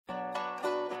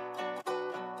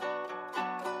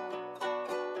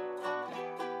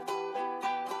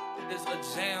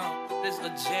a jam. This a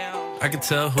jam. I can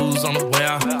tell who's on the way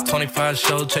out. 25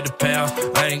 show, check the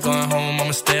payout. I ain't going home,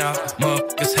 I'ma stay out.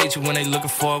 Motherfuckers hate you when they looking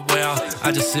for a way out.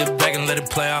 I just sit back and let it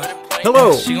play out.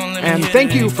 Hello, and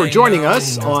thank you for joining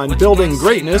us on Building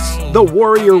Greatness the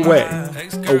Warrior Way,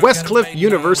 a Westcliff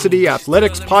University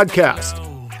athletics podcast.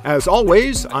 As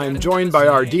always, I'm joined by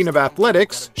our Dean of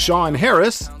Athletics, Sean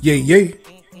Harris. Yay, yay.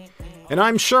 And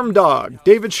I'm Shermdog,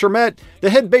 David Shermett, the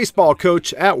head baseball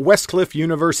coach at Westcliff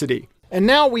University. And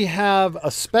now we have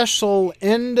a special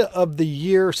end of the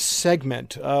year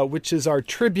segment, which is our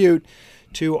tribute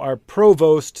to our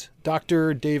provost,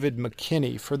 Dr. David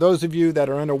McKinney. For those of you that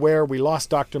are unaware, we lost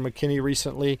Dr. McKinney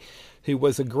recently. He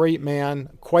was a great man,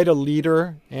 quite a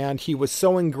leader, and he was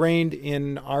so ingrained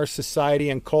in our society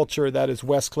and culture that is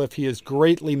Westcliff. He is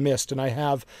greatly missed. And I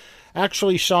have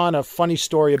actually, Sean, a funny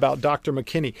story about Dr.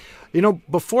 McKinney. You know,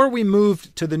 before we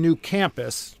moved to the new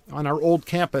campus, on our old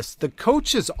campus, the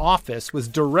coach's office was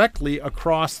directly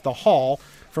across the hall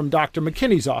from Dr.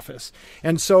 McKinney's office.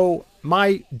 And so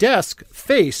my desk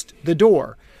faced the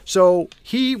door. So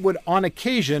he would, on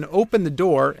occasion, open the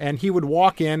door and he would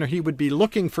walk in, or he would be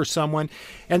looking for someone.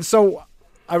 And so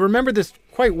I remember this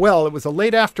quite well. It was a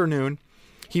late afternoon.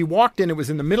 He walked in. It was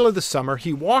in the middle of the summer.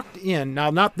 He walked in. Now,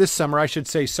 not this summer, I should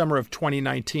say summer of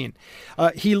 2019.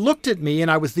 He looked at me,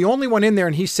 and I was the only one in there,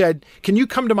 and he said, "Can you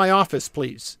come to my office,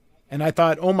 please?" And I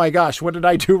thought, oh my gosh, what did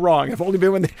I do wrong? I've only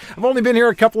been here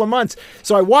a couple of months.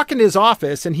 So I walk into his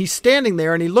office, and he's standing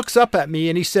there, and he looks up at me,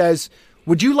 and he says,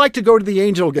 "Would you like to go to the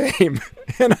Angel game?"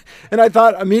 and I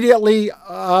thought immediately,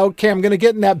 okay, I'm going to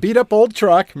get in that beat up old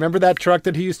truck. Remember that truck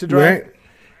that he used to drive? Right.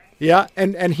 Yeah,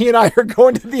 and he and I are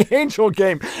going to the Angel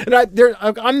game. And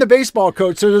I'm the baseball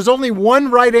coach, so there's only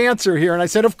one right answer here. And I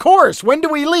said, of course, when do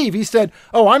we leave? He said,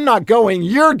 oh, I'm not going,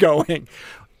 you're going.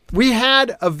 We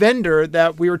had a vendor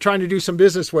that we were trying to do some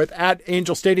business with at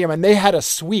Angel Stadium, and they had a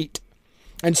suite.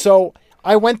 And so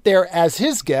I went there as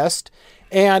his guest,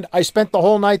 and I spent the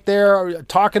whole night there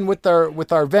talking with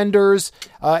our vendors,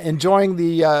 enjoying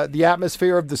the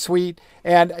atmosphere of the suite.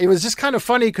 And it was just kind of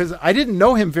funny because I didn't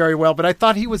know him very well, but I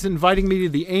thought he was inviting me to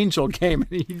the Angel game.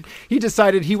 He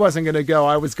decided he wasn't going to go.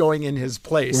 I was going in his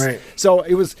place. Right. So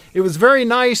it was very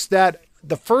nice that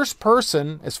the first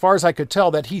person, as far as I could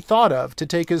tell, that he thought of to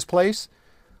take his place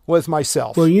was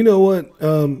myself. Well, you know what,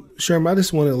 Sherm, I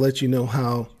just want to let you know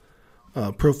how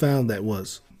profound that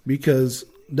was, because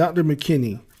Dr.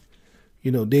 McKinney,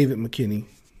 David McKinney,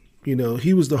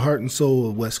 he was the heart and soul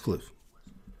of Westcliff.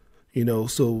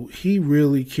 So he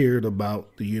really cared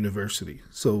about the university.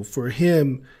 So for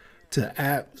him to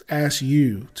ask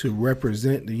you to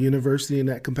represent the university in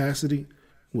that capacity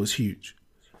was huge.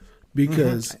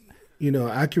 Because,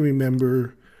 I can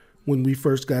remember when we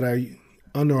first got our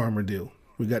Under Armour deal,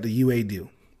 we got the UA deal.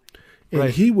 And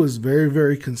Right. he was very,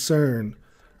 very concerned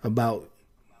about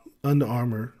Under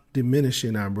Armour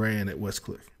diminishing our brand at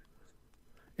Westcliff.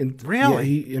 And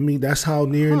Really? yeah, that's how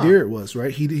near and dear it was,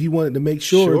 right? He wanted to make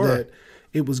sure that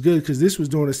it was good, because this was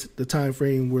during the time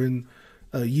frame when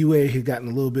UA had gotten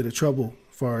a little bit of trouble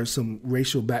as far as some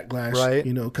racial backlash,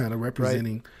 Right. kind of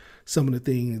representing some of the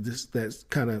things that's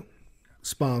kind of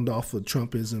spawned off of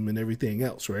Trumpism and everything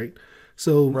else, right?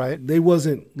 So they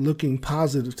wasn't looking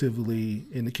positively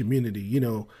in the community,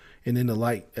 and in the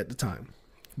light at the time.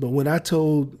 But when I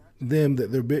told them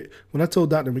that when I told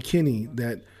Dr. McKinney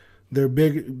that their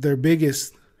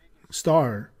biggest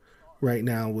star right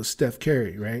now was Steph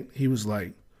Curry, right? He was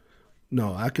like,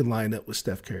 no, I can line up with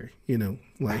Steph Curry. He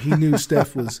knew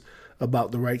Steph was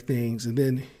about the right things. And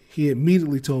then he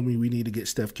immediately told me we need to get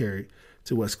Steph Curry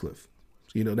to Westcliff.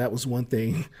 That was one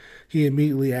thing he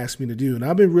immediately asked me to do. And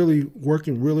I've been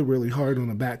working really, really hard on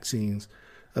the back scenes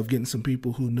of getting some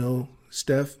people who know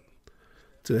Steph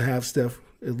to have Steph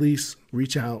at least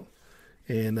reach out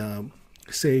and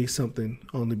say something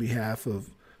on the behalf of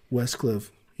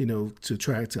Westcliff, to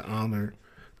try to honor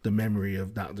the memory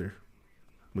of Dr.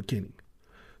 McKinney,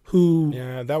 who...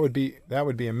 Yeah, that would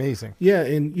be amazing. Yeah,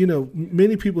 and,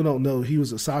 many people don't know he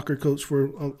was a soccer coach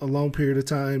for a long period of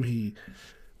time. He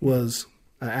was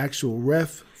an actual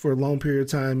ref for a long period of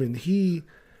time, and he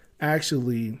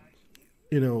actually,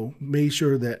 made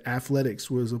sure that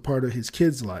athletics was a part of his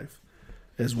kids' life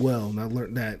as well. And I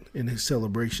learned that in his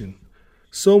celebration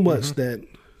so much that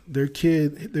their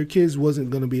kids wasn't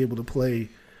going to be able to play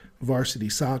varsity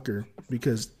soccer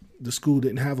because the school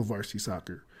didn't have a varsity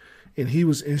soccer. And he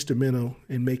was instrumental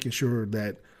in making sure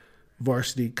that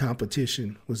varsity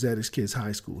competition was at his kid's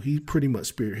high school. He pretty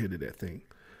much spearheaded that thing.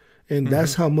 And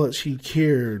that's how much he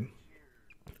cared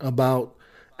about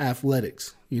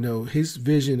athletics. His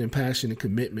vision and passion and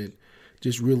commitment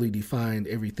just really defined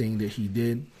everything that he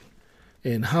did.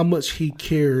 and how much he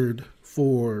cared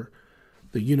for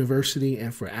the university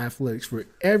and for athletics, for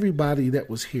everybody that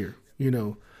was here,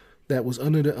 that was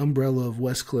under the umbrella of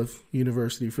Westcliff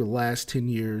University for the last 10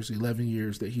 years, 11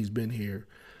 years that he's been here.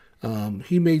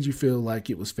 He made you feel like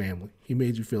it was family. He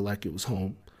made you feel like it was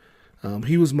home.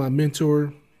 He was my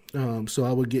mentor, so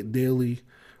I would get daily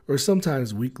or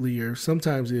sometimes weekly or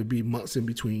sometimes it would be months in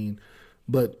between,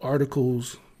 but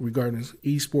articles regarding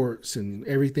esports and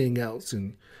everything else.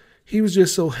 And he was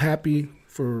just so happy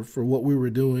for what we were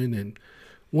doing. And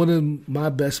one of my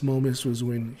best moments was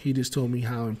when he just told me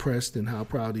how impressed and how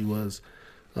proud he was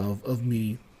of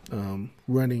me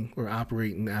running or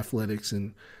operating athletics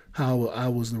and how I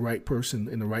was the right person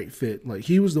and the right fit. Like,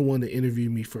 he was the one that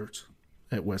interviewed me first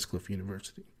at Westcliff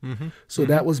University. Mm-hmm. So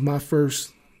that was my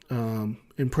first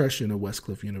impression of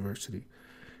Westcliff University.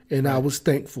 And I was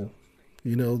thankful,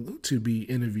 to be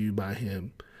interviewed by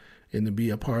him and to be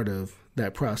a part of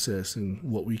that process and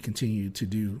what we continue to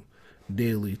do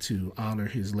daily to honor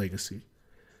his legacy.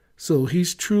 So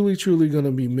he's truly, truly going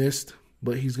to be missed,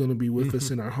 but he's going to be with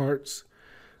us in our hearts.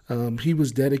 He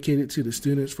was dedicated to the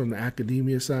students from the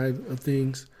academia side of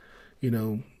things,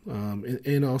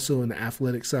 and also in the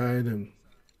athletic side. And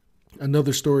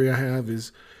another story I have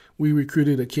is we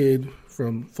recruited a kid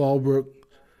from Fallbrook.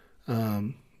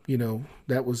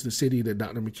 That was the city that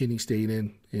Dr. McKinney stayed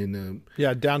in.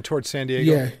 Down towards San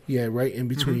Diego. Yeah, right in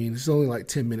between. Mm-hmm. It's only like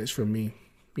 10 minutes from me.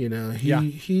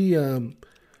 He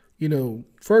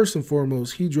first and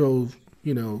foremost, he drove,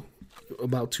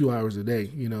 about 2 hours a day,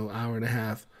 hour and a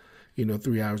half,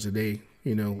 3 hours a day,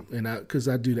 and because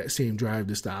I do that same drive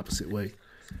just the opposite way.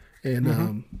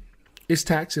 And it's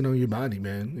taxing on your body,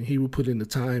 man. And he would put in the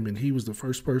time, and he was the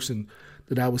first person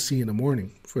that I would see in the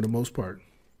morning for the most part.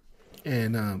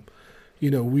 And,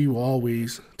 we will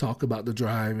always talk about the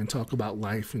drive and talk about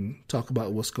life and talk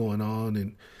about what's going on.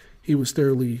 And he was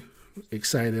thoroughly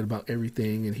excited about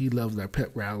everything, and he loved our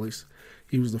pep rallies.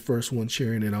 He was the first one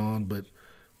cheering it on. But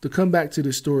to come back to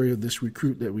the story of this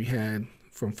recruit that we had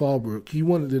from Fallbrook, he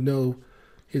wanted to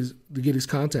get his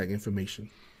contact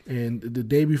information. And the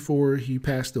day before he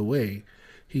passed away,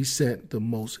 he sent the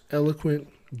most eloquent,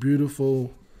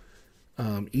 beautiful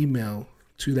email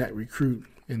to that recruit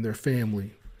and their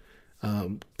family,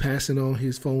 passing on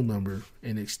his phone number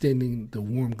and extending the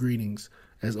warm greetings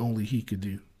as only he could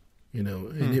do,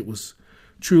 and it was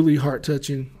truly heart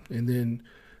touching. And then,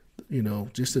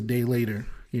 just a day later,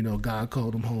 God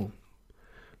called him home.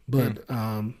 But,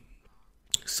 and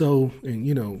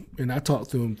I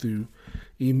talked to him through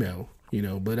email,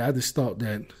 but I just thought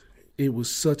that it was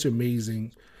such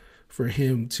amazing for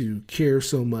him to care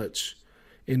so much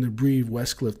and to breathe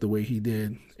Westcliff the way he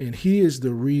did. And he is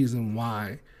the reason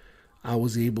why I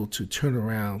was able to turn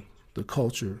around the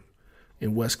culture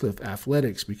in Westcliff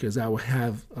athletics, because I would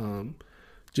have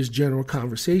just general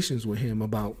conversations with him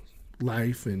about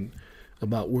life and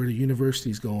about where the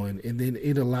university's going. And then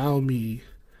it allowed me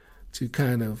to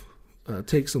kind of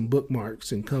take some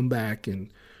bookmarks and come back and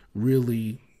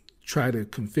really try to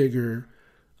configure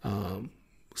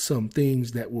some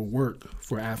things that will work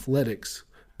for athletics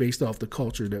based off the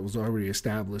culture that was already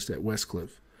established at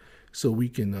Westcliff, so we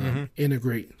can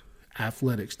integrate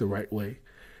athletics the right way.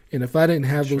 And if I didn't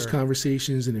have those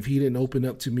conversations, and if he didn't open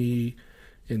up to me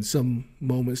in some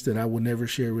moments that I would never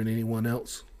share with anyone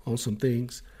else on some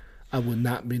things, I would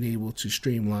not been able to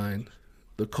streamline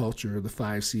the culture of the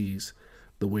 5 C's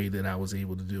the way that I was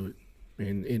able to do it.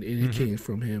 And it came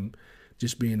from him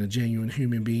just being a genuine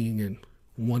human being and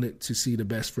wanted to see the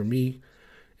best for me,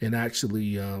 and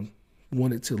actually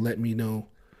wanted to let me know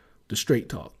the straight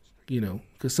talk,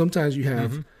 because sometimes you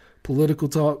have political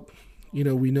talk,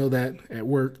 we know that at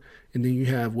work, and then you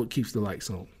have what keeps the lights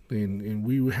on. And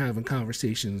we were having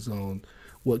conversations on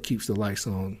what keeps the lights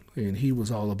on, and he was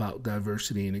all about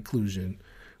diversity and inclusion.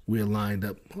 We aligned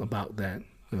up about that.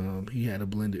 He had a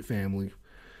blended family.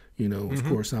 Of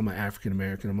course, I'm an African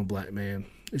American, I'm a black man.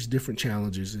 There's different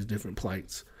challenges, there's different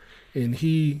plights. And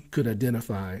he could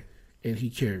identify, and he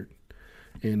cared.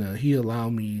 And he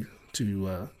allowed me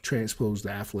to transpose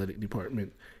the athletic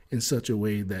department in such a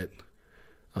way that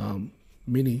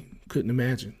many couldn't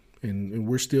imagine. And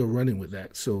we're still running with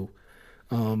that. So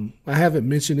I haven't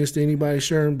mentioned this to anybody,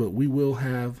 Sherm, but we will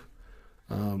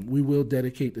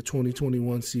dedicate the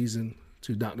 2021 season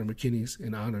to Dr. McKinney's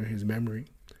in honor of his memory.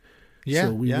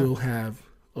 So we will have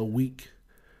a week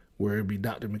where it'll be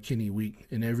Dr. McKinney week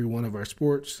in every one of our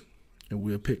sports, and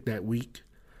we'll pick that week.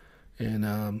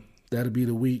 And that'll be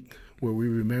the week where we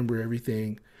remember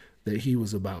everything that he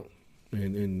was about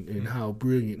and how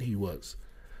brilliant he was.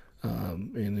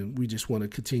 And we just want to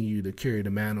continue to carry the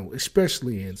mantle,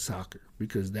 especially in soccer,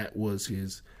 because that was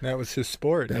his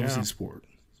sport. That was his sport.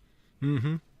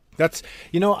 Mm-hmm. That's,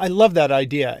 I love that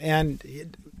idea.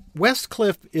 And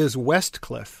Westcliff is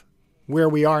Westcliff, where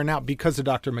we are now, because of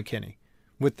Dr. McKinney,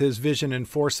 with his vision and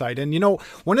foresight. And,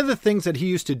 one of the things that he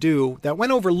used to do that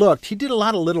went overlooked, he did a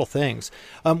lot of little things.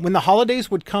 When the holidays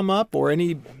would come up or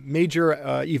any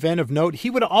major event of note,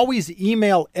 he would always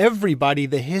email everybody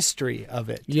the history of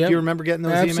it. Yep. Do you remember getting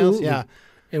those Absolutely. emails? Yeah.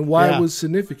 And why it was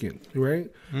significant, right?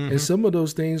 Mm-hmm. And some of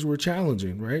those things were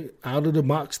challenging, right? Out of the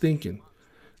box thinking,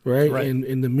 right?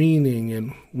 And the meaning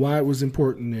and why it was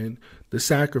important and the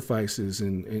sacrifices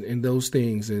and those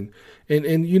things. And he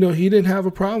didn't have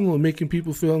a problem with making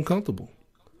people feel uncomfortable.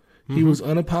 Mm-hmm. He was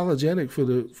unapologetic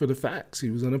for the facts. He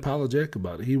was unapologetic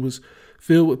about it. He was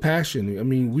filled with passion. I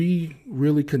mean, we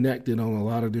really connected on a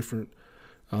lot of different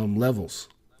levels,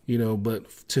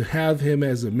 but to have him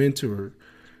as a mentor.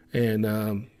 And,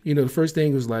 the first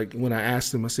thing was like when I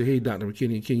asked him, I said, hey, Dr.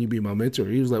 McKinney, can you be my mentor?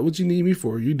 He was like, what you need me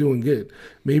for? You're doing good.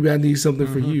 Maybe I need something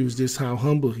for you. It's just how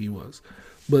humble he was.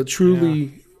 But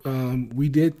truly, we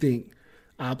did think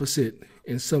opposite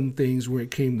in some things where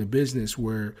it came to business,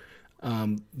 where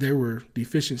there were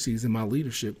deficiencies in my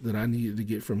leadership that I needed to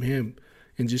get from him,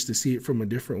 and just to see it from a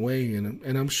different way.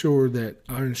 And I'm sure that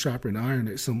iron sharpened iron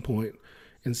at some point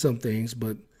in some things,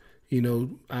 but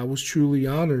I was truly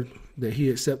honored that he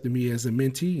accepted me as a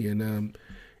mentee,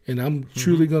 and I'm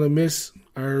truly going to miss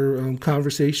our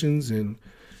conversations, and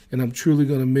I'm truly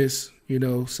going to miss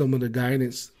some of the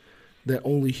guidance that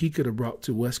only he could have brought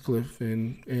to Westcliff,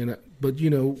 but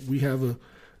we have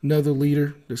another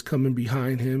leader that's coming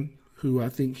behind him who I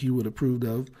think he would approve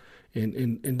of,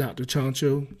 and Dr.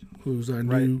 Chancho, who's our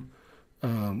new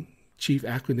chief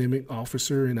academic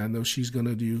officer, and I know she's going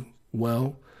to do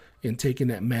well in taking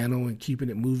that mantle and keeping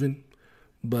it moving.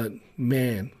 But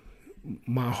man,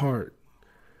 my heart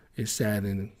is sad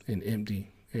and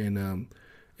empty, and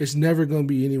it's never going to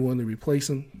be anyone to replace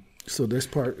him. So this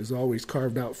part is always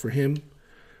carved out for him,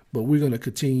 but we're going to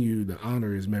continue to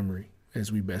honor his memory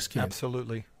as we best can.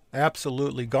 Absolutely.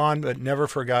 Absolutely. Gone, but never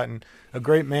forgotten. A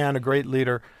great man, a great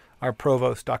leader, our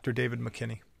provost, Dr. David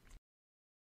McKinney.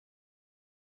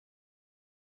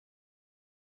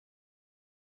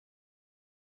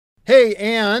 Hey,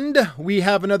 and we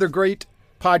have another great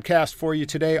podcast for you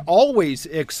today. Always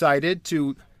excited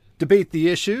to debate the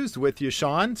issues with you,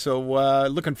 Sean. So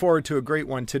looking forward to a great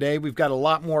one today. We've got a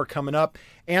lot more coming up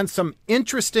and some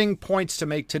interesting points to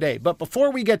make today. But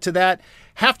before we get to that,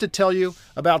 have to tell you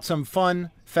about some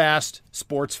fun, fast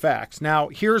sports facts. Now,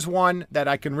 here's one that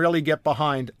I can really get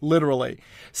behind, literally.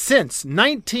 Since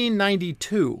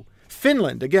 1992,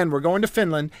 Finland, again, we're going to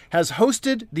Finland, has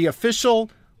hosted the official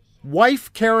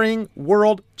wife-carrying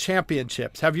world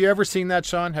championships. Have you ever seen that,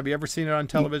 Sean? Have you ever seen it on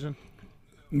television?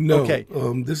 No. Okay.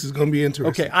 This is going to be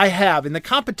interesting. Okay, I have. In the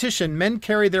competition, men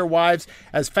carry their wives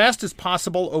as fast as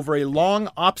possible over a long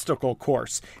obstacle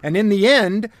course. And in the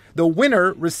end, the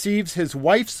winner receives his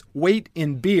wife's weight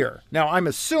in beer. Now, I'm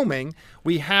assuming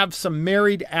we have some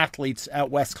married athletes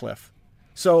at Westcliff.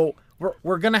 So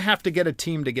we're going to have to get a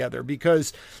team together,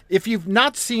 because if you've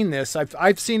not seen this,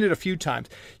 I've seen it a few times.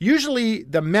 Usually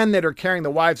the men that are carrying the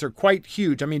wives are quite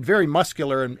huge. I mean, very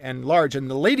muscular and large, and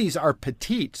the ladies are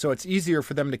petite, so it's easier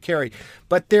for them to carry.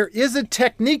 But there is a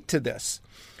technique to this.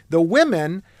 The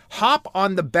women hop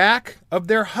on the back of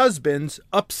their husbands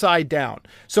upside down.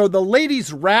 So the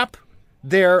ladies wrap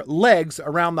their legs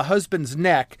around the husband's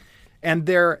neck, and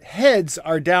their heads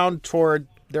are down toward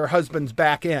their husband's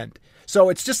back end. So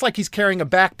it's just like he's carrying a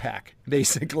backpack,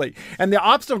 basically. And the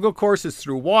obstacle course is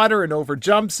through water and over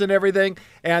jumps and everything.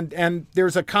 And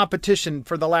there's a competition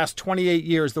for the last 28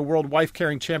 years, the World Wife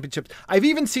Carrying Championships. I've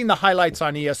even seen the highlights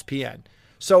on ESPN.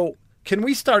 So can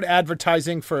we start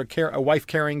advertising for a wife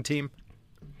carrying team?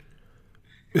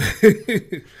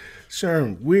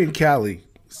 Sherm, we're in Cali.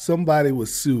 Somebody would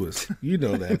sue us. You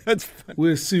know that. That's funny.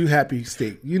 We're Sue Happy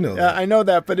State. You know that. I know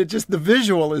that, but the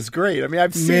visual is great. I mean,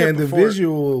 I've seen it before. The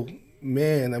visual...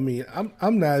 Man, I mean,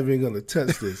 I'm not even going to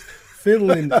touch this.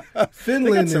 Finland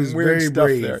is very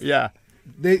brave. There. Yeah,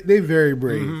 they're very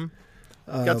brave.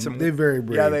 Mm-hmm. They're very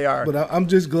brave. Yeah, they are. But I'm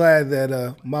just glad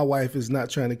that my wife is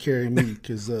not trying to carry me,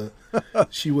 because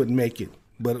she wouldn't make it.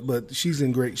 But she's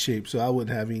in great shape, so I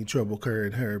wouldn't have any trouble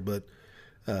carrying her. But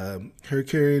her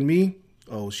carrying me,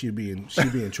 she'd be in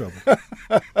trouble.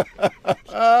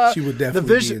 She would definitely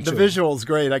be in trouble. The visual's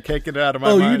great. I can't get it out of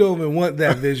my mind. You don't even want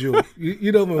that visual.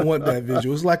 You don't even want that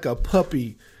visual. It's like a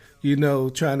puppy,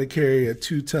 trying to carry a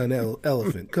 2-ton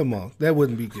elephant. Come on. That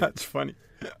wouldn't be good. That's funny.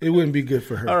 It wouldn't be good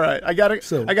for her. All right, I got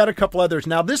a couple others.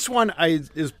 Now, this one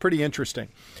is pretty interesting.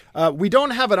 We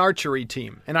don't have an archery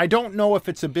team, and I don't know if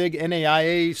it's a big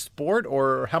NAIA sport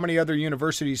or how many other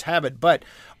universities have it, but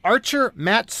archer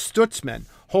Matt Stutzman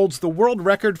holds the world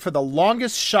record for the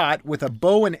longest shot with a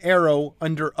bow and arrow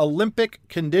under Olympic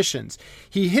conditions.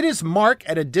 He hit his mark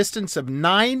at a distance of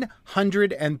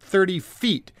 930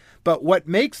 feet. But what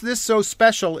makes this so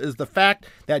special is the fact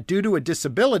that due to a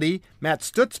disability, Matt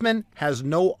Stutzman has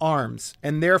no arms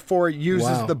and therefore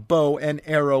uses the bow and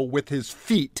arrow with his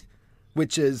feet,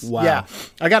 which is, I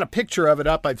got a picture of it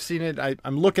up. I've seen it.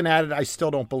 I'm looking at it. I still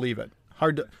don't believe it.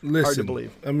 Hard to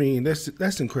believe. I mean,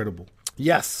 that's incredible.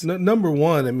 Yes. Number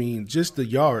one, I mean, just the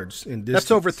yards and distance.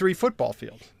 That's over 3 football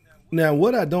fields. Now,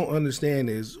 what I don't understand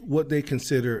is what they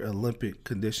consider Olympic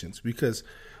conditions, because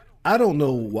I don't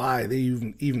know why they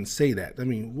even say that. I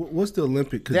mean, what's the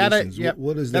Olympic conditions?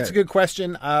 What is that? That's a good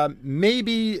question.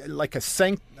 Maybe like a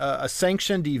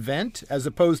sanctioned event as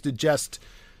opposed to just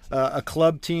a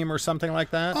club team or something like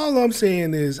that. All I'm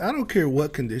saying is I don't care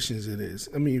what conditions it is.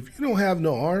 I mean, if you don't have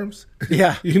no arms,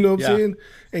 yeah, you know what I'm saying,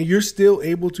 and you're still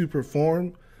able to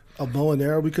perform a bow and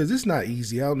arrow, because it's not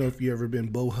easy. I don't know if you've ever been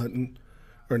bow hunting.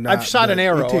 I've shot an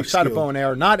arrow. I've shot a bow and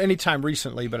arrow. Not anytime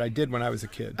recently, but I did when I was a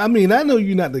kid. I mean, I know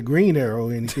you're not the green arrow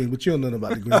or anything, but you don't know nothing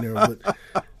about the green arrow.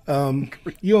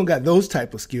 But you don't got those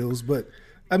type of skills. But,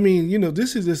 I mean, you know,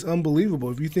 this is just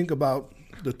unbelievable. If you think about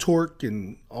the torque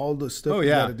and all the stuff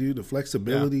you got to do, the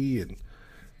flexibility, and,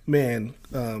 man,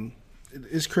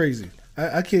 it's crazy.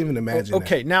 I can't even imagine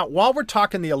that. Now, while we're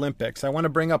talking the Olympics, I want to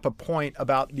bring up a point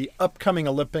about the upcoming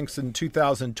Olympics in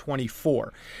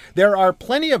 2024. There are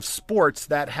plenty of sports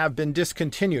that have been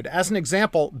discontinued. As an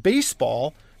example,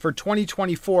 baseball for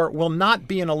 2024 will not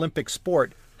be an Olympic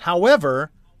sport. However,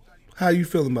 how are you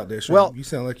feeling about that, Sean? Well, you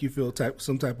sound like you feel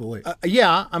some type of way.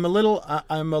 I'm a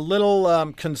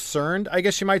little concerned, I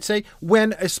guess you might say,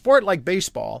 when a sport like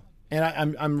baseball.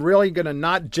 And I'm really going to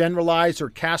not generalize or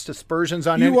cast aspersions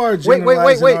on it. You are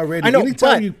generalizing already. I know,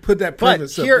 anytime you put that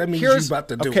premise up, that means you're about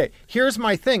to do it. Okay, here's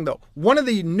my thing, though. One of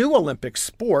the new Olympic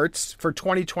sports for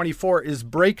 2024 is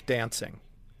breakdancing.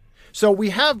 So we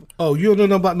have... Oh, you don't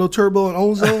know about no turbo and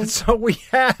ozone? So we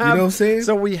have... You know what I'm saying?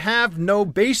 So we have no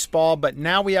baseball, but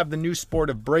now we have the new sport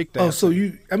of breakdancing. Oh, so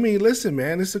I mean, listen,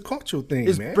 man, it's a cultural thing, man.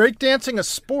 Is breakdancing a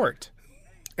sport?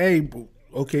 Hey,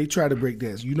 okay, try to break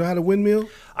dance. You know how to windmill?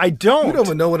 I don't. You don't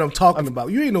even know what I'm talking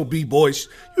about. You ain't no B-boy.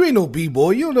 You ain't no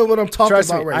B-boy. You don't know what I'm talking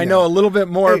about right now. I know a little bit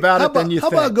more about it than you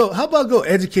think. How about go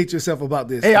educate yourself about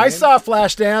this? Hey, man. I saw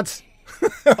Flashdance.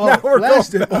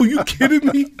 Oh, you kidding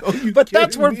me? But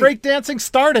that's where breakdancing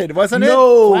started, wasn't it?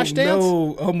 Flashdance?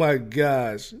 No. Oh, my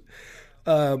gosh.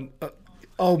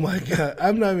 Oh, my God.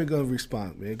 I'm not even going to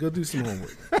respond, man. Go do some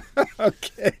homework.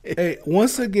 Okay. Hey,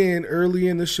 once again, early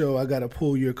in the show, I got to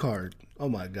pull your card. Oh,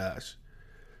 my gosh.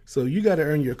 So you got to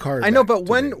earn your card. I know, but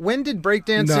when did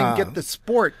breakdancing get the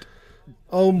sport?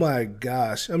 Oh, my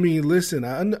gosh. I mean, listen,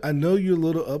 I know you're a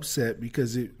little upset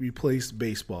because it replaced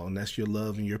baseball, and that's your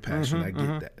love and your passion. I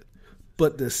get that.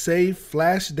 But to say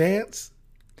flash dance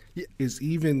is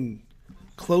even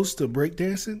close to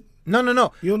breakdancing?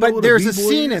 No. But there's a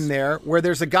scene in there where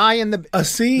there's a guy in the... A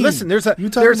scene? Listen, there's a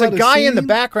guy in the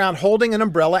background holding an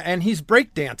umbrella, and he's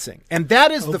breakdancing. And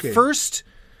that is the first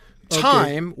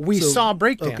time we saw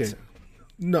breakdancing. Okay.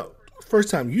 No, first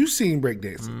time you seen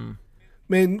breakdancing.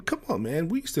 Man, come on, man.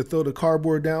 We used to throw the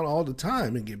cardboard down all the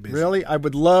time and get busy. Really? I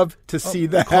would love to see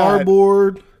that.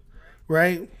 Cardboard,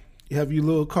 right? You have your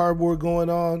little cardboard going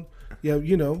on. You have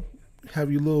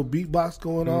your little beatbox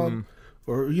going on.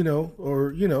 Or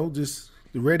just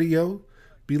the radio.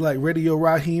 Be like Radio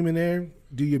Raheem in there.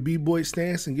 Do your B-boy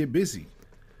stance and get busy.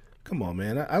 Come on,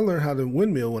 man. I learned how to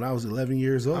windmill when I was 11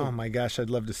 years old. Oh, my gosh. I'd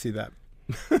love to see that.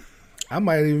 I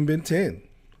might have even been 10.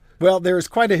 Well, there's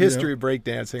quite a history of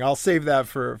breakdancing. I'll save that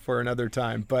for another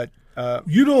time. But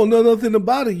you don't know nothing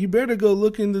about it. You better go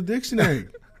look in the dictionary.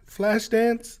 Flash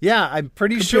dance? Yeah, I'm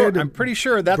pretty sure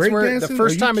that's where the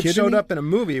first time it showed up in a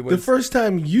movie was the first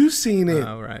time you seen it.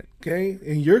 Oh, right. Okay,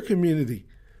 in your community.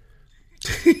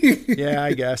 Yeah,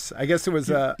 I guess it was.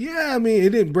 Yeah, I mean,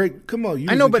 it didn't break. Come on,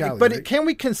 I know, but Cali, right? Can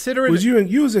we consider it?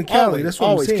 You was in Cali. Always, that's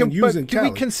what I'm saying. You was in Cali.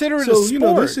 Can we consider it a sport?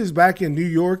 So this is back in New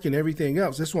York and everything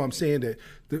else. That's why I'm saying that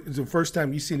the first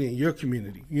time you seen it in your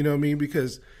community. You know what I mean?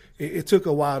 Because it took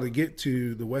a while to get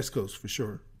to the West Coast for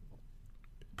sure.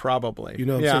 Probably. You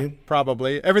know what I'm saying?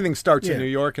 Probably. Everything starts in New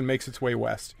York and makes its way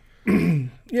west.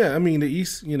 Yeah, I mean the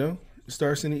East. It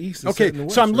starts in the East. Okay, in the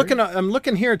West, so I'm right?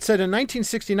 looking here. It said in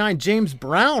 1969, James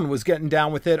Brown was getting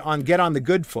down with it on "Get on the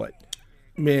Good Foot."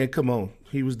 Man, come on.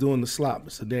 He was doing the slop.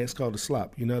 It's a dance called the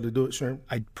slop. You know how to do it, Sherm?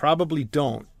 I probably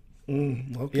don't.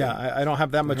 Okay. Yeah, I don't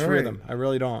have that much rhythm. I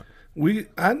really don't.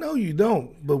 I know you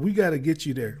don't, but we got to get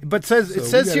you there. But it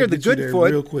says here the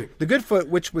Goodfoot,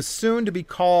 which was soon to be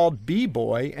called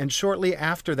B-boy, and shortly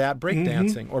after that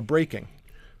breakdancing or breaking.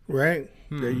 Right.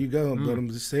 There you go. But I'm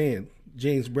just saying,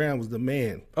 James Brown was the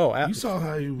man. Oh, you saw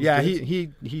how he was. Yeah,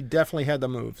 he definitely had the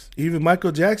moves. Even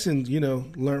Michael Jackson,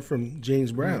 learned from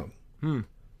James Brown.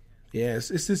 Yeah, it's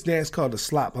this dance called the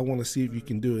slop. I want to see if you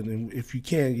can do it, and if you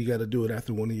can, you got to do it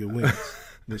after one of your wins.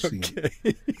 Okay.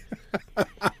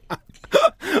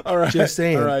 All right. Just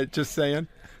saying. All right, just saying.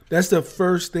 That's the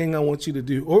first thing I want you to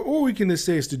do. Or we can just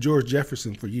say it's the George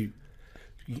Jefferson for you.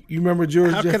 You remember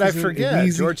George Jefferson? How could I forget?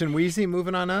 George and Wheezy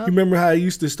moving on up? You remember how he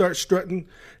used to start strutting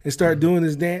and start doing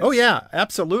his dance? Oh, yeah,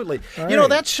 absolutely.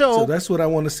 That show... So that's what I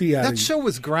want to see out of you. That show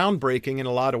was groundbreaking in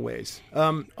a lot of ways.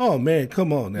 Oh, man,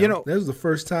 come on now. That was the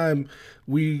first time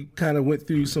we kind of went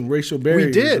through some racial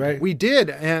barriers, right? We did.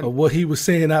 And of what he was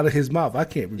saying out of his mouth. I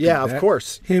can't repeat that. Yeah, of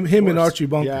course. Him and Archie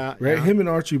Bunker, right? Yeah. Him and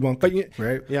Archie Bunker,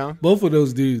 right? Yeah. Both of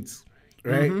those dudes,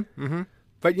 right?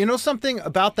 But you know something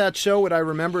about that show, what I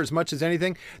remember as much as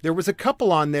anything? There was a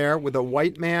couple on there with a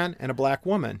white man and a black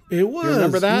woman. It was. You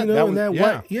remember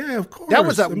that? Yeah, of course. That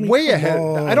was way ahead.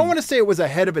 I don't want to say it was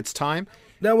ahead of its time.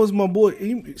 That was my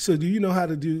boy. So do you know how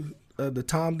to do the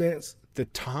Tom dance? The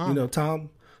Tom? Tom.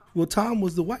 Well, Tom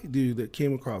was the white dude that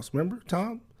came across. Remember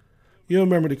Tom? You don't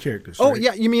remember the characters, Oh, right?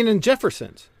 yeah. You mean in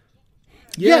Jefferson's?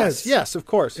 Yes, of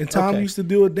course. And Tom used to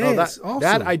do a dance also.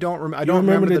 That I don't remember. I don't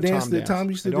remember the dance that Tom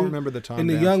used to do. I don't remember the Tom and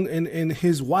dance. And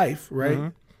his wife,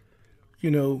 right?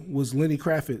 Was Lenny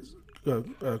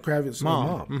Kravitz's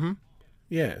mom.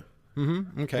 Yeah.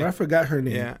 Okay. But I forgot her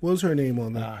name. Yeah. What was her name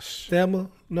on that? Thelma?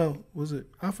 No, was it?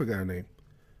 I forgot her name.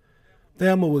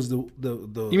 Thelma was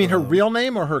the You mean her real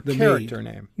name or her character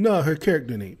maid. name? No, her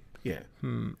character name. Yeah.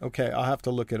 Okay, I'll have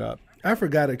to look it up. I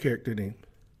forgot her character name.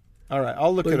 All right,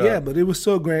 I'll look it up. Yeah, but it was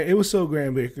so grand. It was so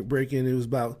groundbreaking. It was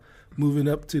about moving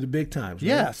up to the big times. Right?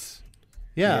 Yes.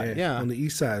 Yeah. On the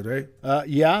east side, right?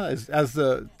 As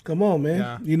the... Come on, man.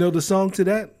 Yeah. You know the song to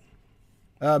that?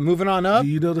 Moving on up? Do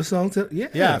you know the song to that? Yeah.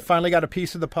 Yeah, finally got a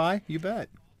piece of the pie? You bet.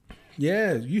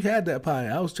 Yeah, you had that pie.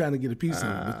 I was trying to get a piece of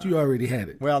it, but you already had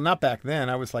it. Well, not back then.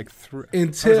 I was like 3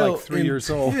 years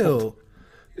old.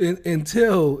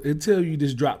 Until you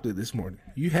just dropped it this morning.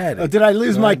 You had it. Did I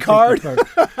lose my card?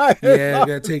 Yeah, I got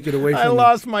to take it away from you. I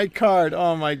lost my card.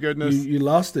 Oh, my goodness. You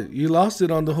lost it. You lost it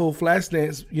on the whole flash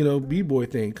dance, B-boy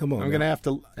thing. Come on. I'm going to have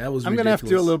to. That was I'm going to have to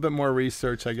do a little bit more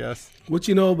research, I guess. What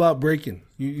you know about breaking?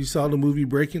 You saw the movie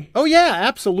Breaking? Oh, yeah,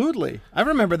 absolutely. I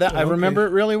remember that. I remember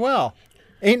it really well.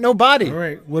 Ain't Nobody. All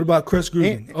right. What about Chris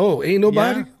Green? Ain't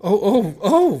Nobody? Yeah.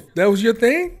 Oh, that was your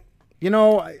thing?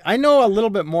 I know a little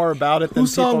bit more about it than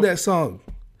people. Who sang that song?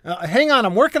 Hang on,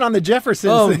 I'm working on the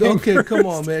Jeffersons. Oh, okay, come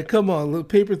on, man. Come on, little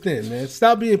paper thin, man.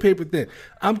 Stop being paper thin.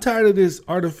 I'm tired of this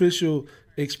artificial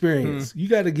experience. You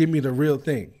got to give me the real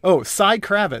thing. Oh, Cy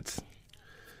Kravitz.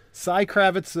 Cy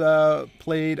Kravitz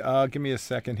played, give me a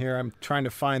second here. I'm trying to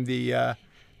find the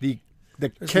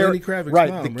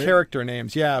character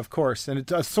names. Yeah, of course. And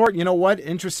it's a sort, you know what?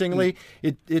 Interestingly,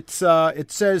 it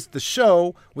says the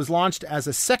show was launched as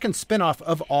a second spinoff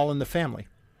of All in the Family.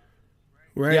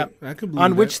 Right. Yep. I can believe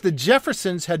on that. Which the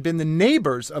Jeffersons had been the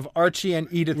neighbors of Archie and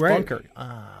Edith Bunker.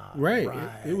 Right.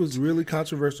 It was really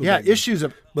controversial. Yeah, issues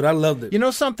of... But I loved it. You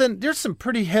know something? There's some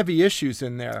pretty heavy issues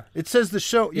in there. It says the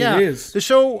show... Yeah, it is. The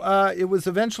show, it was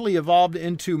eventually evolved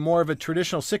into more of a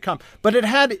traditional sitcom, but it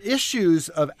had issues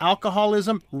of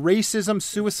alcoholism, racism,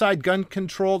 suicide, gun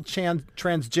control,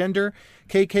 transgender,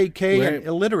 KKK, and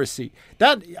illiteracy.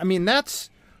 That's...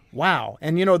 Wow.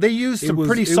 And, they used some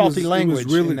pretty salty language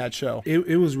in that show.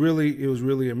 It was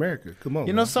really America. Come on.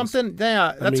 You know something?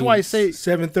 That's why I say...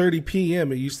 7:30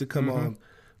 p.m. it used to come on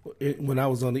when I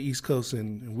was on the East Coast,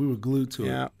 and we were glued to it.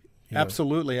 Yeah,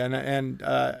 absolutely. And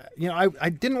I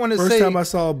didn't want to say... First time I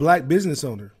saw a black business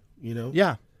owner,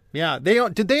 Yeah. Yeah.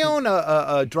 Did they own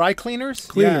a dry cleaners?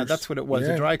 Yeah, that's what it was,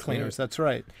 a dry cleaners. Yeah. That's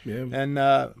right. Yeah. And,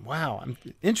 wow.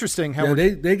 Interesting how...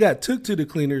 they got took to the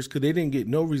cleaners because they didn't get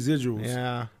no residuals.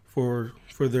 Yeah. For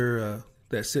their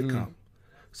that sitcom,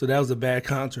 so that was a bad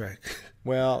contract.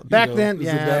 Well, back then,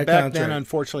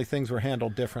 unfortunately, things were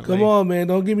handled differently. Come on, man,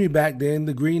 don't give me back then.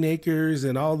 The Green Acres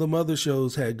and all them other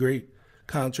shows had great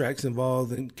contracts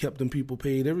involved and kept them people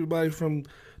paid. Everybody from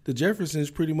the Jeffersons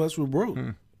pretty much were broke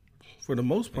for the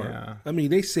most part. Yeah. I mean,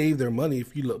 they saved their money.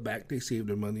 If you look back, they saved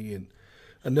their money. And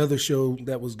another show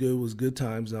that was good was Good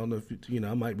Times. I don't know if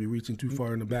I might be reaching too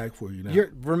far in the bag for you now.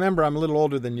 Remember, I'm a little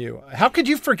older than you. How could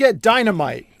you forget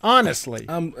Dynamite? Honestly,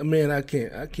 man, I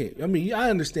can't. I mean, I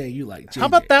understand you like. How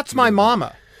about That's My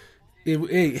Mama?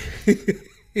 Hey,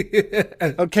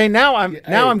 Okay, now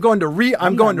I'm going to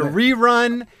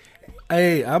rerun.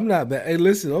 Hey, I'm not bad. Hey,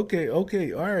 listen. Okay. All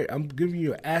right. I'm giving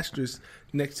you an asterisk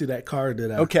next to that card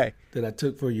that I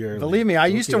took for your. Believe me, I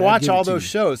used to watch all those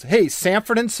shows. Hey,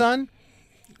 Sanford and Son.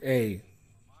 Hey,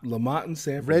 Lamont and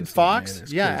Sanford. Red and Fox. Son,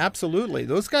 man, Yeah, crazy. Absolutely.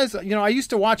 Those guys. I used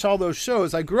to watch all those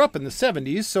shows. I grew up in the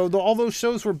 '70s, so all those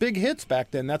shows were big hits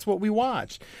back then. That's what we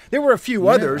watched. There were a few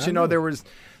others. There was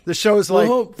the shows like.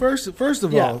 Well, first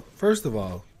of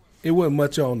all, it wasn't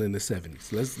much on in the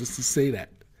 '70s. Let's just say that.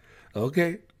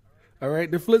 Okay. All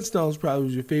right, the Flintstones probably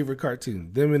was your favorite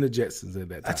cartoon. Them and the Jetsons at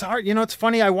that time. That's hard. It's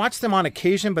funny. I watched them on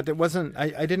occasion, but it wasn't.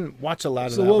 I didn't watch a lot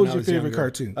of that. So, what when was I your favorite younger.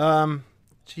 cartoon?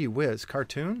 Gee whiz,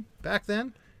 cartoon back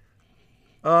then.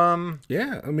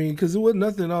 Yeah, I mean, because there was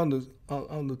nothing on the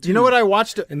TV. You know what I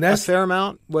watched And a that's- fair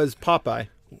amount was Popeye.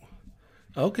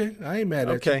 Okay, I ain't mad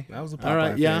at you. I was a Popeye All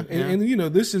right, yeah, fan.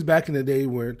 And this is back in the day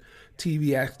where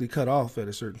TV actually cut off at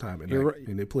a certain time at night, right.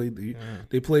 and they played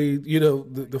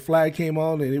the flag came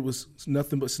on and it was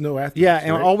nothing but snow after. Yeah,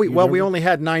 and right? we only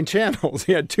had 9 channels.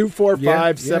 We had 2, 4,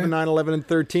 5, 7, 9, 11, and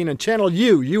 13, and channel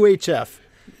UHF.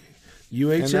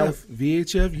 UHF,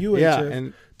 VHF, UHF, Yeah,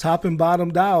 and top and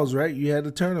bottom dials, right? You had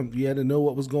to turn them. You had to know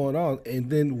what was going on. And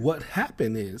then what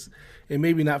happened is, and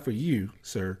maybe not for you,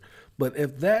 sir, but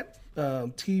if that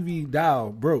TV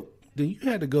dial broke, then you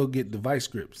had to go get device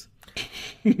grips.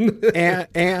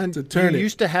 and To turn you it.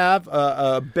 used to have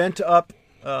a bent up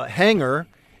hanger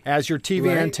as your TV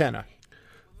Right. antenna.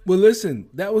 Well, listen,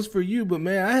 that was for you, but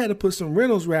man, I had to put some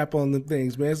Reynolds wrap on them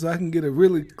things, man, so I can get a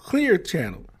really clear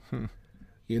channel.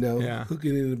 Yeah. Hook it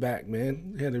in the back,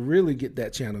 man. You had to really get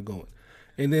that channel going.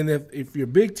 And then if your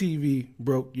big TV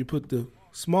broke, you put the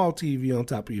small TV on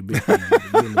top of your big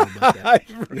TV. You know about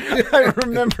that. I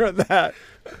remember that.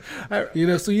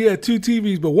 So you had 2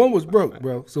 TVs, but one was broke,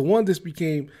 bro. So one just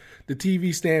became the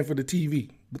TV stand for the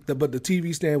TV, but the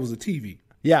TV stand was a TV.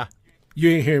 Yeah. You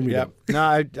ain't hear me, Yep. though.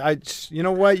 No, you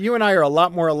know what? You and I are a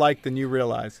lot more alike than you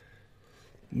realize.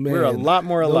 Man, We're a lot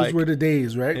more alike. Those were the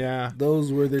days, right? Yeah.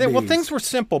 Those were the days. Well, things were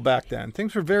simple back then.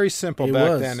 Things were very simple It back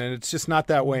was. then, and it's just not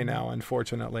that way now,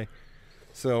 unfortunately.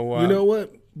 So You know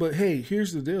what? But hey,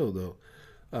 here's the deal, though.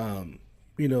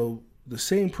 The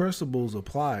same principles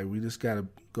apply. We just got to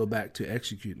go back to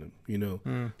executing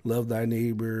them. Love thy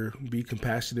neighbor, be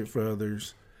compassionate for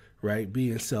others, right?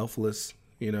 Being selfless,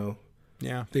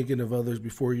 yeah, thinking of others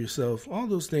before yourself. All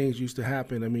those things used to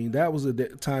happen. I mean, that was a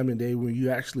time and day when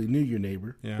you actually knew your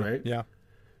neighbor, yeah, right? Yeah.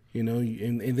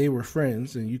 And they were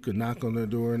friends, and you could knock on their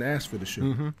door and ask for the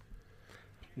sugar.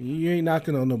 You ain't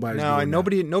knocking on nobody's door. No, now. and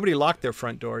nobody locked their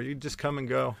front door. You just come and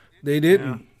go. They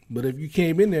didn't. But if you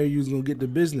came in there, you was gonna get the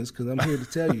business. Because I'm here to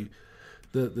tell you,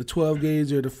 the 12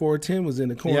 gauge or the 410 was in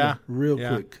the corner real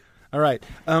quick. All right.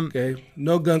 Okay,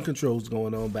 no gun controls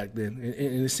going on back then,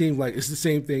 and it seems like it's the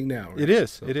same thing now. Right? It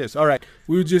is. It is. All right.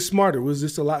 We were just smarter. We was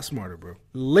just a lot smarter, bro.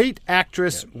 Late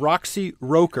actress Roxy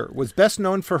Roker was best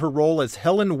known for her role as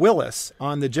Helen Willis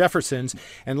on The Jeffersons,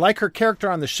 and like her character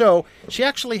on the show, she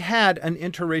actually had an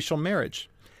interracial marriage.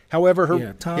 However, Tom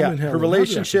and Helen. her How did I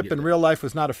relationship forget in that? real life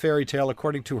was not a fairy tale,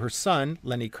 according to her son,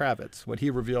 Lenny Kravitz, what he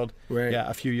revealed Right.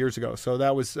 a few years ago. So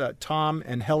that was Tom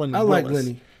and Helen I Willis. like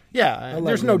Lenny. Yeah, like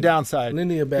there's no Lenny. downside.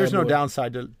 Lenny a bad There's no boy.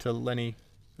 downside to Lenny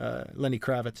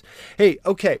Kravitz. Hey,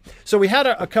 okay. So we had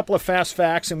a couple of fast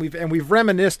facts, and we've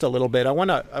reminisced a little bit. I want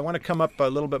to come up a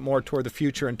little bit more toward the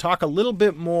future and talk a little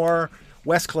bit more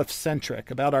Westcliff centric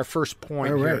about our first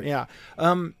point All here. right. Yeah.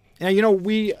 Now,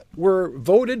 we were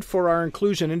voted for our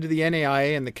inclusion into the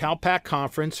NAIA and the CalPAC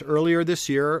conference earlier this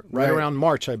year, right around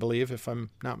March, I believe, if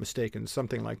I'm not mistaken,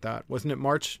 something like that. Wasn't it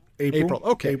March? April.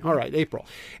 Okay. April. All right. April.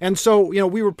 And so,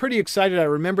 we were pretty excited. I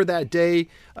remember that day.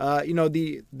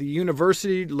 The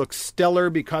university looked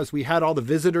stellar because we had all the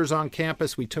visitors on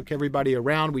campus. We took everybody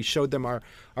around. We showed them our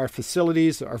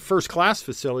facilities, our first class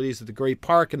facilities at the Great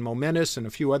Park and Momentus and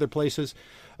a few other places.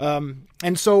 And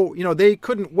so, they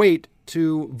couldn't wait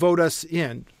to vote us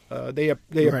in. They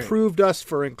approved us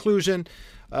for inclusion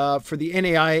for the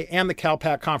NAIA and the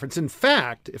CalPAC conference. In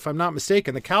fact, if I'm not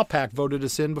mistaken, the CalPAC voted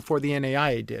us in before the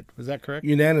NAIA did. Was that correct?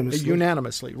 Unanimously.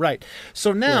 Unanimously, right.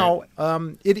 So now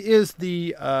it is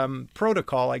the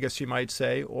protocol, I guess you might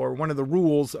say, or one of the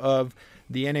rules of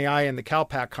the NAIA and the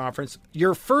CalPAC conference.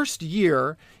 Your first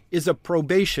year is a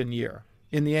probation year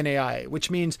in the NAIA, which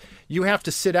means you have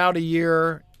to sit out a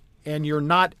year and you're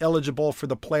not eligible for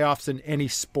the playoffs in any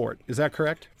sport. Is that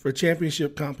correct? For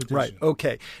championship competition. Right.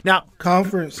 Okay. Now,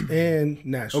 Conference and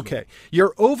national. okay.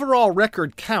 Your overall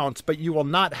record counts, but you will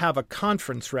not have a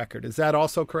conference record. Is that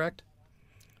also correct?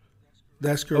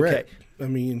 That's correct. Okay. I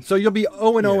mean, so you'll be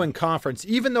 0-0 in conference.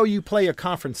 Even though you play a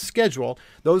conference schedule,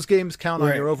 those games count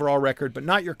on your overall record, but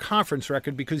not your conference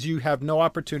record because you have no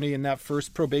opportunity in that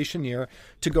first probation year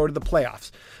to go to the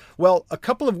playoffs. Well, a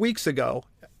couple of weeks ago,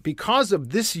 because of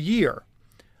this year,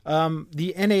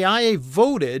 the NAIA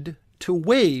voted to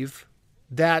waive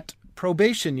that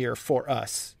probation year for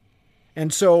us.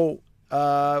 And so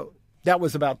that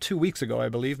was about 2 weeks ago, I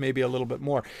believe, maybe a little bit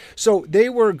more. So they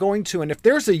were going to, and if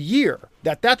there's a year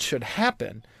that should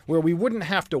happen, where we wouldn't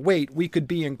have to wait, we could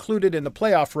be included in the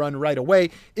playoff run right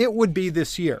away, it would be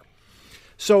this year.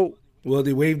 So, well,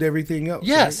 they waived everything else.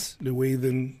 Yes. Right? They waived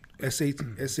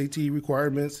SAT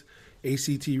requirements,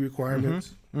 ACT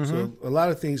requirements. So a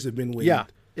lot of things have been waived. Yeah.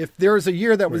 If there was a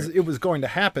year that it was going to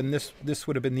happen, this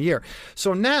would have been the year.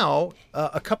 So now,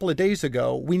 a couple of days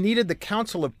ago, we needed the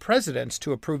Council of Presidents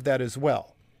to approve that as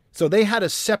well. So they had a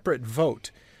separate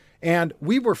vote. And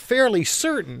we were fairly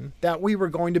certain that we were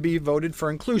going to be voted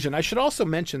for inclusion. I should also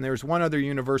mention there's one other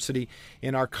university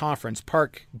in our conference,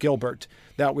 Park Gilbert,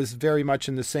 that was very much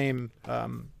in the same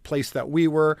place that we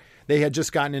were. They had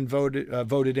just gotten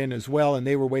voted in as well, and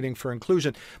they were waiting for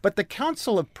inclusion. But the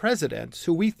Council of Presidents,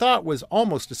 who we thought was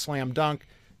almost a slam dunk,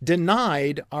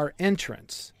 denied our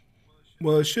entrance.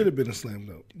 Well, it should have been a slam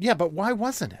dunk. Yeah, but why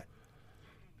wasn't it?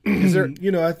 Is there?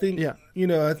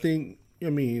 I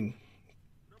mean,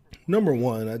 number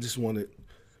one, I just wanted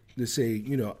to say,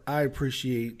 I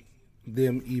appreciate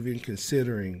them even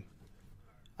considering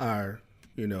our,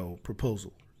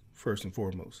 proposal first and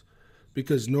foremost,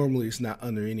 because normally it's not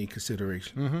under any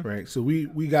consideration, right? So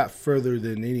we got further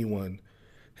than anyone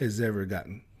has ever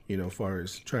gotten, as far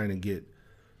as trying to get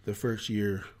the first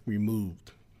year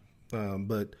removed.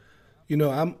 But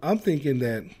I'm thinking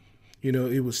that,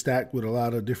 it was stacked with a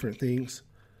lot of different things.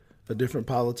 Different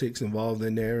politics involved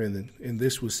in there, and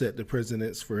this would set the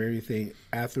precedents for anything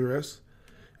after us.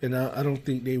 And I don't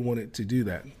think they wanted to do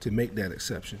that, to make that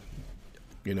exception.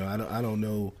 I don't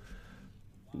know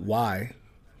why,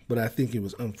 but I think it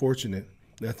was unfortunate.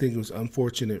 I think it was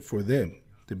unfortunate for them,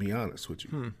 to be honest with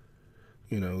you.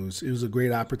 It was a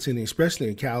great opportunity, especially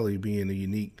in Cali, being a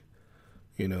unique.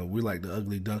 We're like the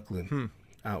ugly duckling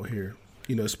out here.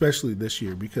 Especially this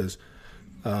year because.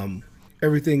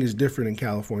 Everything is different in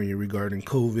California regarding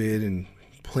COVID and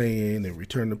playing and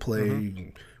return to play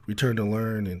and return to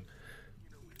learn. And,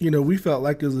 we felt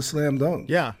like it was a slam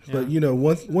dunk. Yeah. But,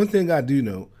 one thing I do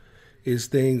know is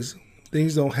things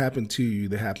don't happen to you,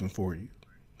 they happen for you,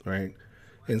 right?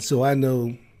 And so I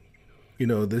know,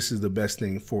 this is the best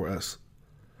thing for us.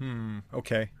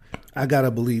 Okay. I got to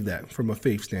believe that from a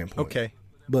faith standpoint. Okay.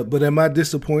 But am I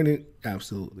disappointed?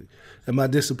 Absolutely. Am I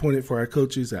disappointed for our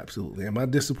coaches? Absolutely. Am I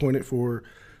disappointed for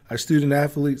our student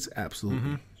athletes?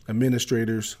 Absolutely.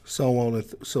 Administrators, so on and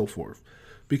so forth.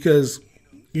 Because,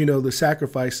 the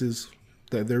sacrifices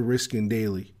that they're risking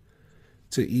daily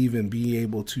to even be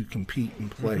able to compete and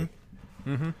play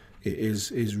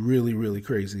is really, really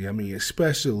crazy. I mean,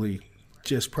 especially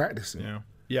just practicing.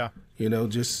 Yeah.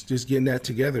 Just getting that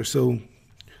together. So,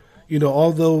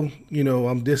 although,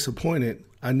 I'm disappointed,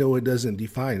 I know it doesn't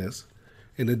define us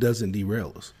and it doesn't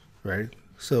derail us, right?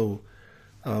 So,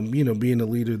 being the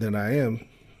leader that I am,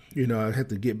 I have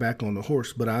to get back on the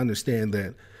horse, but I understand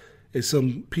that if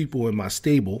some people in my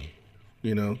stable,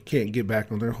 can't get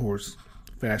back on their horse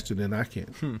faster than I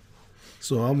can.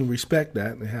 So I'm going to respect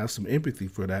that and have some empathy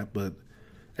for that. But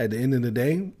at the end of the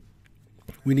day,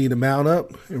 we need to mount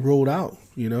up and roll out,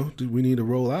 we need to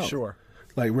roll out. Sure.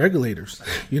 Like regulators,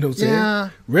 you know what I'm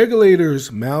saying?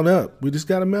 Regulators, mount up. We just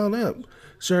got to mount up.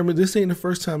 Sherman, this ain't the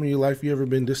first time in your life you ever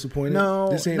been disappointed. No,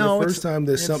 this ain't the first time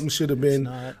that something should have been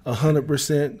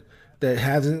 100% that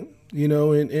hasn't,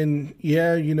 and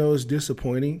yeah, it's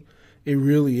disappointing. It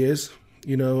really is,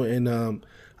 and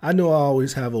I know I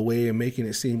always have a way of making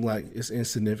it seem like it's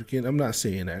insignificant. I'm not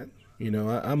saying that,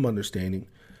 I'm understanding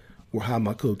how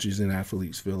my coaches and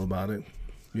athletes feel about it,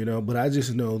 but I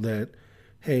just know that,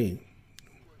 hey,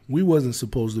 we wasn't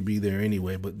supposed to be there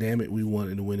anyway, but damn it, we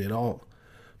wanted to win it all.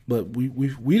 But we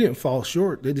didn't fall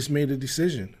short. They just made a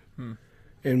decision.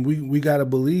 And we got to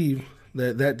believe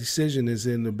that decision is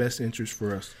in the best interest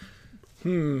for us.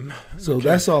 So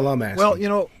that's all I'm asking.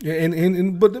 Well,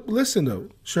 but listen though,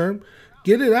 Sherm,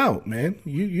 get it out, man.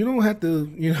 You don't have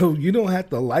to, you don't have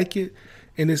to like it,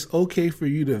 and it's okay for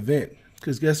you to vent.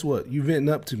 Because guess what? You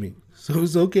venting up to me. So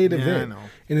it's okay to vent.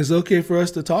 And it's okay for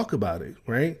us to talk about it,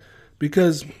 right?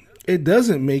 Because it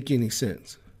doesn't make any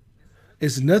sense.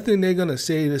 It's nothing they're going to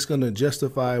say that's going to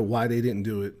justify why they didn't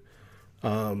do it,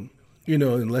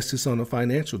 unless it's on a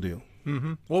financial deal.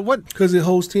 Mm-hmm. Well, what? Because it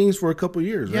holds teams for a couple of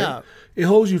years, yeah. right? It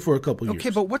holds you for a couple of years.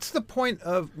 Okay, but what's the point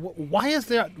of why is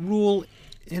that rule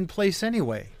in place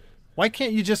anyway? Why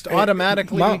can't you just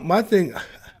automatically? My thing,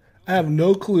 I have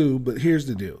no clue, but here's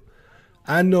the deal.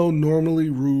 I know normally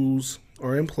rules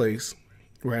are in place,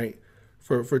 right,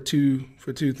 for two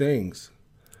things.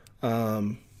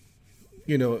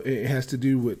 It has to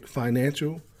do with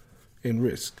financial and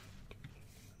risk.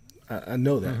 I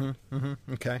know that. Mm-hmm,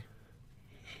 mm-hmm, okay.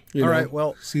 All right.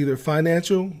 Well, it's either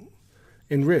financial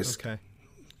and risk. Okay.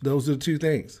 Those are the two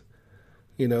things,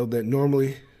 that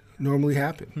normally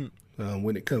happen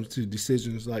when it comes to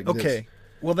decisions like this. Okay.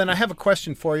 Well, then I have a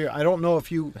question for you. I don't know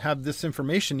if you have this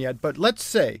information yet, but let's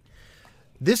say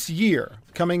this year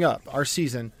coming up, our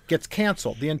season gets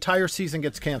canceled. The entire season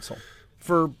gets canceled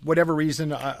for whatever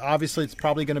reason. Obviously, it's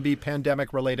probably going to be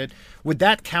pandemic related. Would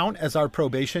that count as our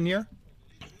probation year?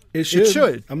 It should. It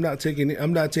should. I'm not taking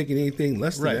anything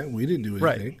less than that. We didn't do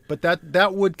anything. Right. But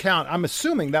that would count. I'm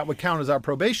assuming that would count as our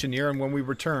probation year, and when we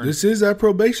return. This is our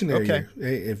probationary year.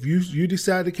 Hey, if you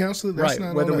decide to cancel it, that's not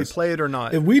on us. Whether we play it or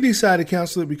not. If we decide to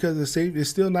cancel it because it's safe, it's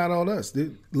still not on us.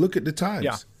 Look at the times.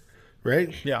 Yeah.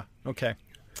 Right? Yeah. Okay.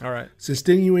 All right. It's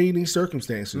extenuating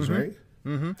circumstances, mm-hmm. right?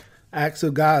 Mm-hmm. Acts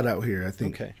of God out here, I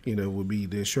think, okay. Would be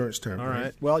the insurance term. All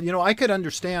right. Well, I could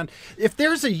understand if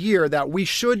there's a year that we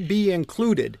should be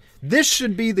included, this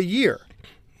should be the year.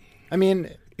 I mean,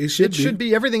 it should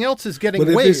be. Everything else is getting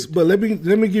waived. But let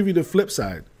me give you the flip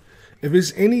side. If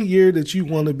it's any year that you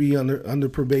want to be under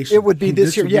probation, it would be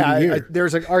this year. Yeah,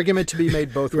 there's an argument to be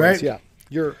made both right? ways. Yeah,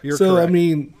 you're so correct. I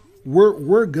mean,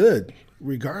 we're good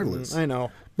regardless. I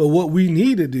know. But what we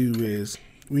need to do is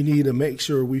we need to make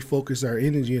sure we focus our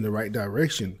energy in the right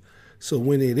direction. So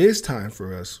when it is time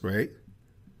for us, right,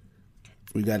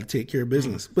 we got to take care of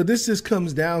business. But this just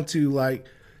comes down to like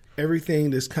everything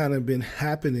that's kind of been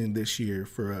happening this year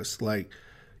for us. Like,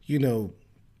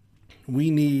 we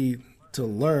need to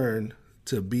learn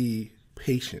to be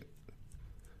patient.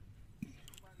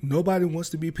 Nobody wants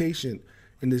to be patient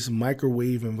in this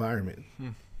microwave environment,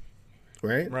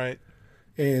 right? Right.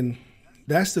 And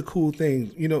that's the cool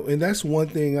thing, and that's one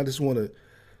thing I just want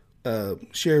to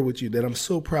share with you that I'm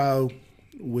so proud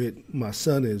with my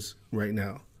son is right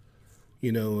now. I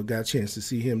got a chance to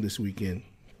see him this weekend,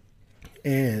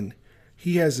 and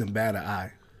he hasn't batted an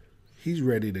eye. He's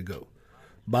ready to go.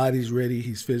 Body's ready.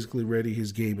 He's physically ready.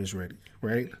 His game is ready,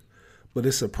 right? But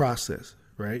it's a process,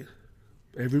 right?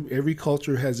 Every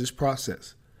culture has this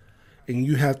process, and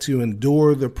you have to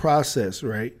endure the process,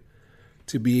 right,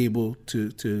 to be able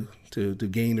to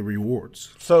gain the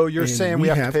rewards. So you're saying we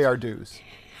have to pay our dues.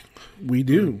 We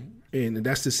do. And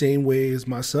that's the same way as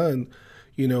my son,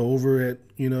 over at,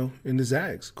 in the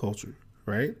Zags culture,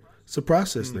 right? It's a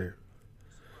process there.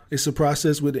 It's a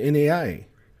process with the NAIA,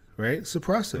 right? It's a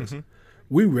process. Mm-hmm.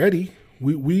 We ready.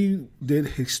 We did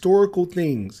historical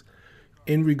things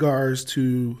in regards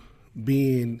to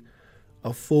being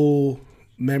a full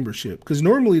membership. Because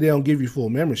normally they don't give you full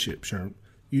membership, Sherm.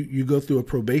 You go through a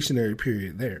probationary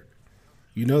period there.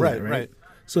 You know that, right?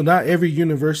 So not every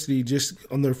university just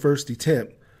on their first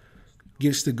attempt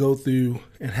gets to go through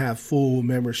and have full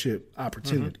membership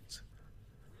opportunities.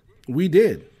 Mm-hmm. We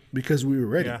did because we were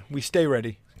ready. Yeah, we stay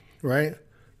ready. Right?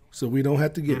 So we don't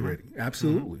have to get ready.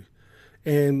 Absolutely.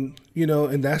 And,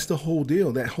 and that's the whole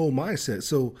deal, that whole mindset.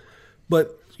 So,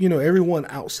 but, everyone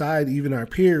outside, even our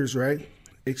peers, right,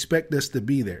 expect us to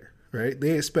be there, right?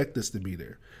 They expect us to be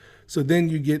there. So then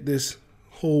you get this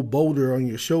whole boulder on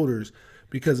your shoulders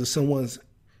because of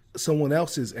someone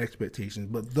else's expectations.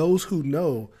 But those who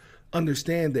know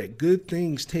understand that good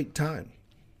things take time,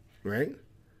 right?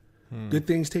 Good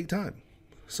things take time.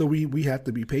 So we have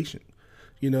to be patient,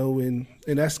 and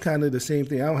that's kind of the same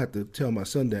thing. I don't have to tell my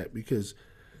son that because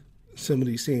some of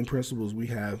these same principles we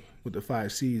have with the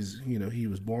 5 C's, he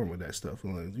was born with that stuff.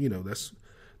 That's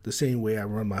the same way I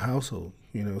run my household,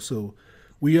 so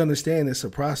we understand it's a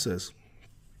process.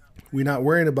 We're not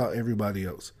worrying about everybody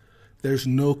else. There's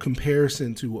no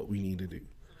comparison to what we need to do.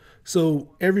 So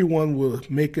everyone will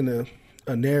make a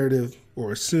narrative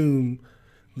or assume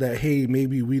that, hey,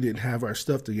 maybe we didn't have our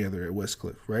stuff together at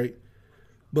Westcliff, right?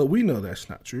 But we know that's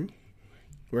not true,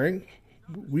 right?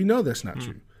 We know that's not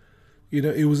true.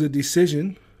 It was a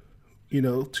decision,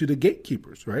 to the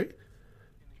gatekeepers, right?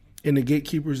 And the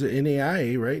gatekeepers at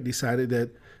NAIA, right, decided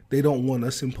that they don't want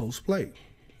us in post-play.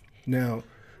 Now,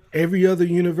 every other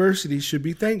university should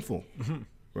be thankful,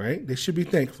 right? They should be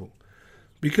thankful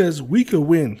because we could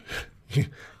win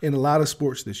in a lot of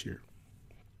sports this year.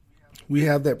 We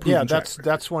have that proven track record.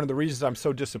 That's one of the reasons I'm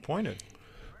so disappointed.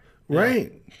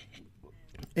 Right. Yeah.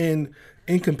 And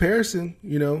in comparison,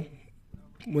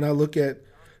 when I look at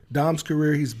Dom's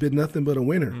career, he's been nothing but a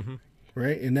winner,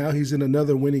 right? And now he's in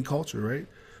another winning culture, right?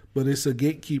 But it's a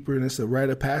gatekeeper and it's a rite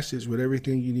of passage with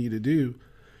everything you need to do.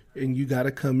 And you got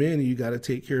to come in and you got to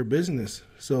take care of business.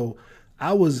 So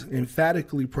I was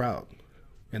emphatically proud.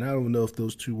 And I don't know if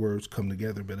those two words come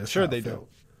together, but that's sure how they I felt.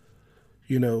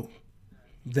 do. You know,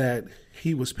 that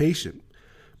he was patient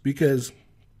because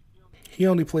he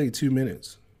only played 2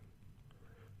 minutes,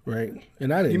 right?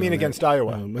 And I didn't. You mean know against that.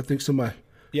 Iowa? I think somebody.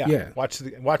 Yeah. Watch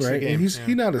the Right? game. And he's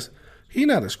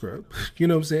not a scrub. You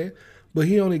know what I'm saying? But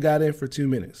he only got in for 2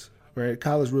 minutes, right?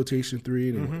 College rotation 3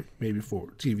 anyway, maybe 4,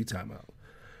 TV timeout,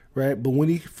 right? But when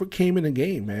he came in the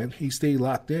game, man, he stayed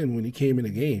locked in. When he came in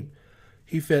the game,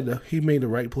 he made the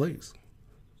right plays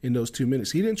in those 2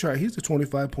 minutes. He didn't try. He's a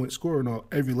 25-point scorer on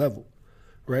every level,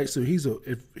 right? So he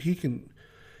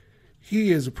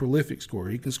is a prolific scorer.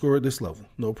 He can score at this level,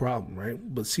 no problem, right?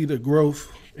 But see the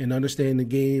growth and understand the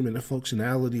game and the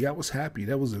functionality. I was happy.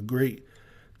 That was a great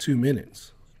 2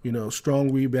 minutes. You know,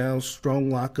 strong rebounds, strong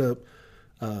lockup.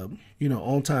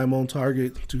 On time, on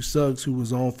target to Suggs, who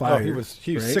was on fire. Oh, he was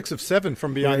right? 6 of 7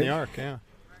 from beyond the arc. Yeah,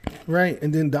 right.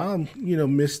 And then Dom,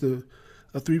 missed a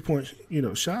 3-point,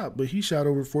 shot, but he shot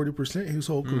over 40% his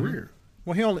whole career.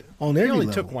 Well, he only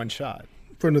took one shot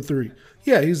from the 3.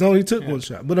 Yeah, he's only took one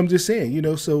shot. But I'm just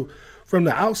saying, so from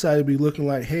the outside it'd be looking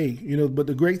like, hey, But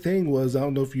the great thing was, I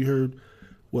don't know if you heard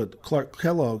what Clark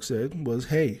Kellogg said was,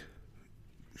 hey.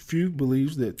 Few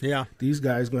believes that these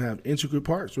guys going to have intricate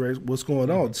parts, right? What's going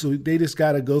on? So they just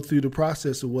got to go through the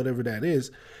process of whatever that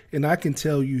is. And I can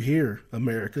tell you here,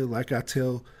 America, like I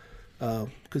tell,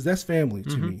 because that's family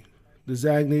to me. The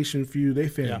Zag Nation few, they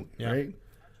family, right?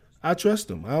 I trust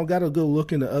them. I don't got to go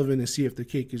look in the oven and see if the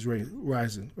cake is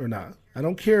rising or not. I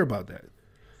don't care about that.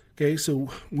 Okay, so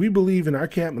we believe in our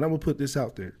camp, and I'm going to put this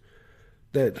out there,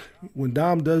 that when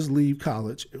Dom does leave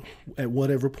college at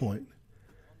whatever point,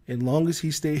 as long as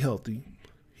he stay healthy,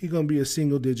 he's going to be a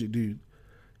single-digit dude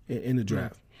in the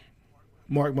draft.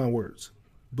 Mark my words.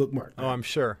 Bookmark that. Oh, I'm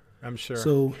sure.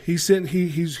 So he's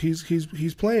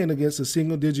playing against a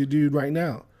single-digit dude right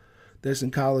now that's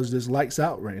in college that's lights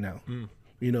out right now.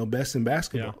 Best in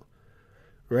basketball.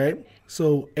 Right?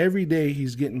 So every day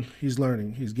he's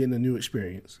learning. He's getting a new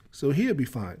experience. So he'll be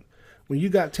fine. When you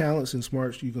got talents and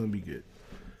smarts, you're going to be good.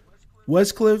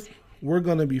 Westcliff, we're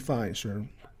going to be fine, Sherm.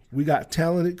 We got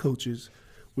talented coaches.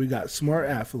 We got smart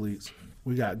athletes.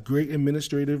 We got great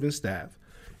administrative and staff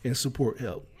and support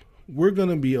help. We're going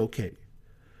to be okay.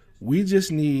 We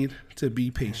just need to be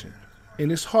patient.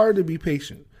 And it's hard to be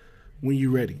patient when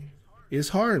you're ready. It's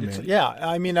hard, man.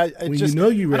 I mean, you're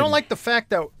ready. I don't like the fact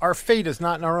that our fate is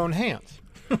not in our own hands.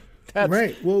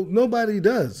 Right. Well, nobody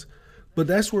does. But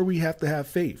that's where we have to have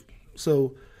faith.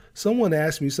 So someone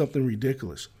asked me something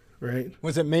ridiculous. Right?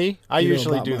 Was it me? I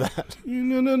usually do that.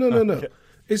 No. Okay.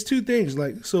 It's two things.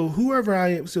 Like, so whoever I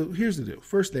am. So here's the deal.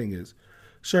 First thing is,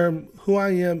 Sherm, who I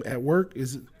am at work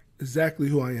is exactly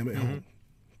who I am at home.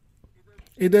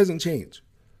 It doesn't change.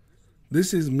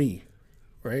 This is me,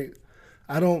 right?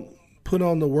 I don't put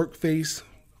on the work face,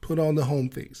 put on the home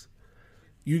face.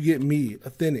 You get me,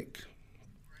 authentic,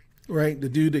 right? The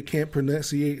dude that can't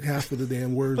pronunciate half of the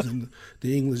damn words in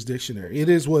the English dictionary. It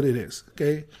is what it is,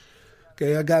 okay?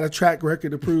 Okay, I got a track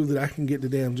record to prove that I can get the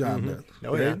damn job done.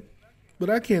 Oh, yeah. But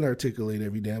I can't articulate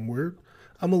every damn word.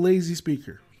 I'm a lazy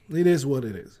speaker. It is what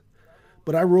it is.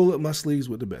 But I roll up my sleeves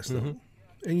with the best of them.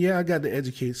 And yeah, I got the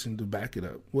education to back it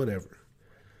up, whatever,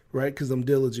 right? Because I'm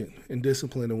diligent and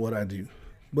disciplined in what I do.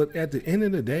 But at the end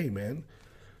of the day, man,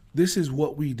 this is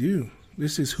what we do.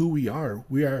 This is who we are.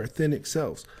 We are authentic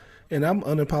selves. And I'm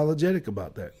unapologetic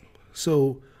about that.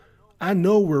 So I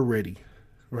know we're ready,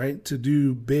 right, to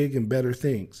do big and better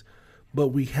things. But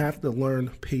we have to learn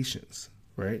patience,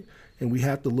 right? And we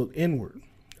have to look inward.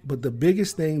 But the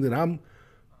biggest thing that I'm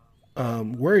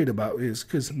worried about is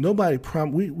because nobody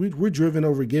we're driven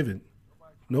over giving.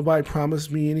 Nobody promised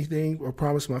me anything or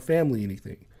promised my family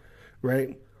anything,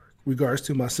 right? Regards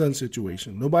to my son's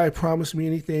situation. Nobody promised me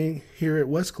anything here at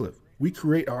Westcliff. We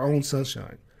create our own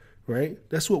sunshine, right?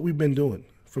 That's what we've been doing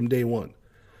from day one.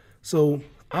 So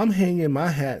I'm hanging my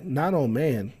hat not on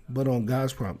man, but on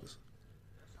God's promise.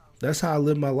 That's how I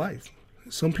live my life.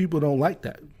 Some people don't like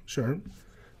that, sure.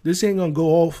 This ain't gonna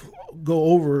go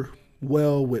over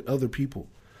well with other people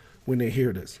when they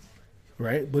hear this,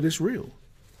 right? But it's real.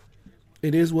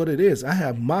 It is what it is. I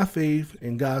have my faith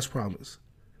in God's promise.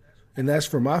 And that's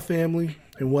for my family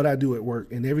and what I do at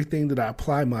work and everything that I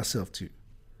apply myself to.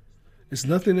 It's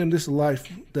nothing in this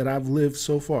life that I've lived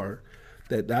so far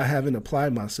that I haven't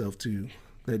applied myself to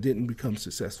that didn't become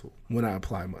successful when I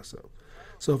apply myself.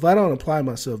 So if I don't apply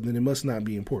myself, then it must not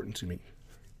be important to me,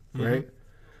 right?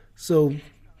 So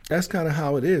That's kind of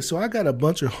how it is. So I got a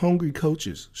bunch of hungry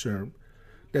coaches, Sherm,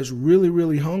 that's really,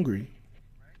 really hungry,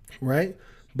 right?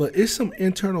 But it's some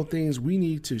internal things we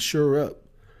need to shore up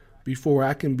before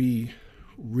I can be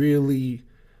really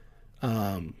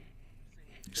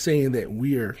saying that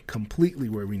we are completely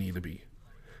where we need to be.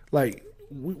 Like,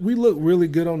 we look really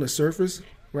good on the surface,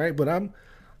 right? But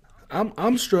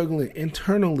I'm struggling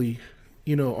internally.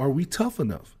 You know, are we tough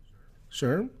enough?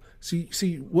 Sure.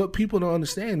 See, what people don't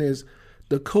understand is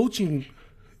the coaching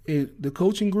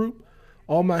group,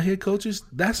 all my head coaches,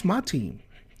 that's my team,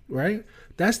 right?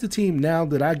 That's the team now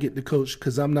that I get to coach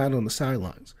because I'm not on the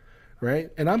sidelines, right?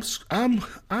 And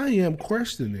I am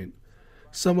questioning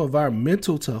some of our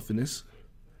mental toughness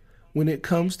when it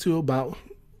comes to about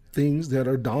things that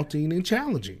are daunting and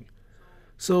challenging.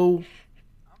 So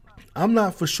I'm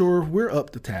not for sure we're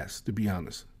up to task, to be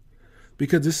honest,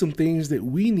 because there's some things that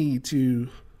we need to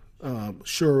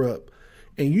shore up.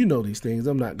 And you know these things.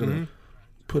 I'm not going to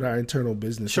put our internal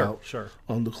business out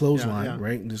on the clothesline,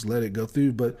 right, and just let it go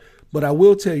through. But I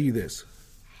will tell you this.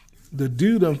 The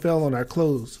dude done fell on our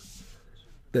clothes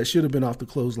that should have been off the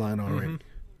clothesline already.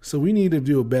 So we need to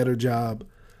do a better job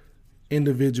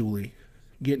individually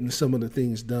getting some of the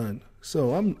things done.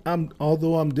 So I'm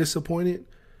although I'm disappointed,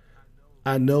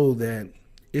 I know that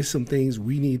it's some things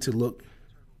we need to look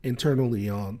internally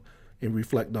on and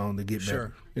reflect on to get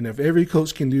better. And if every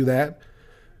coach can do that,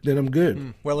 then I'm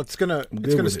good. Well, it's gonna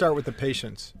start with the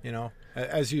patience, you know,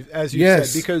 as you said,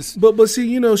 because but see,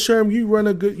 you know, Sherm, you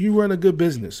run a good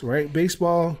business, right?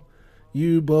 Baseball,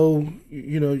 you, Bo,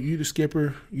 you know, you the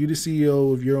skipper, you the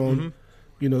CEO of your own,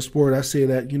 you know, sport. I say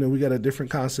that, you know, we got a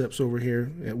different concepts over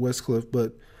here at Westcliff,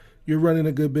 but you're running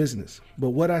a good business. But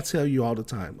what I tell you all the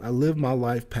time, I live my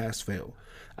life pass fail.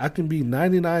 I can be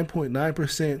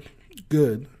 99.9%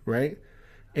 good, right?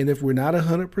 And if we're not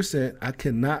 100%, I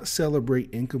cannot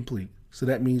celebrate incomplete. So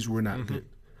that means we're not good,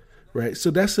 right? So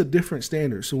that's a different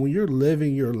standard. So when you're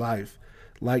living your life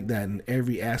like that in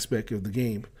every aspect of the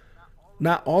game,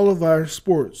 not all of our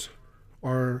sports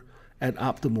are at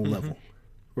optimal level,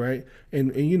 right?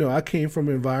 And you know, I came from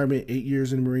an environment, 8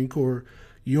 years in the Marine Corps.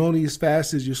 You're only as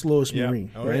fast as your slowest Marine,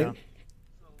 right? Yeah.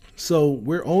 So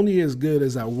we're only as good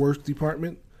as our worst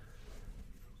department,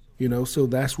 you know, so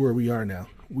that's where we are now.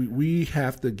 We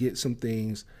have to get some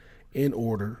things in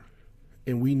order,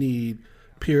 and we need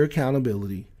peer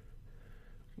accountability.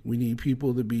 We need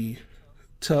people to be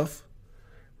tough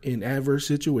in adverse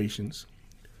situations.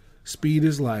 Speed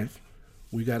is life.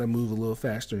 We got to move a little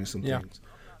faster in some things.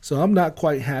 So I'm not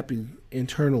quite happy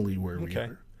internally where we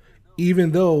are,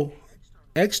 even though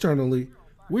externally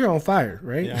we're on fire,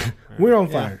 right? Yeah. We're on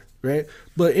fire, right?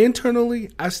 But internally,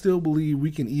 I still believe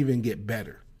we can even get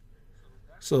better.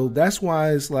 So that's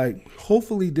why it's like,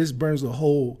 hopefully this burns a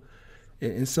hole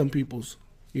in some people's,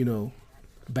 you know,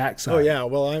 backside. Oh, yeah.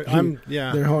 Well, I'm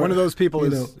one of those people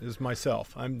is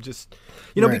myself. I'm just,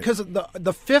 you know, because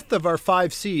the fifth of our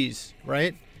 5 C's,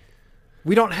 right?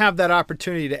 We don't have that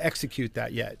opportunity to execute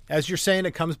that yet. As you're saying,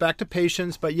 it comes back to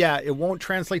patience, but it won't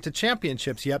translate to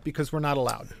championships yet because we're not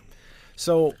allowed.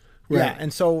 So,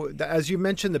 and so as you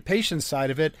mentioned, the patience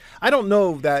side of it, I don't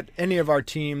know that any of our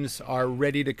teams are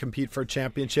ready to compete for a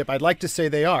championship. I'd like to say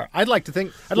they are. I'd like to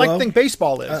think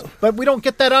baseball is, but we don't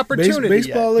get that opportunity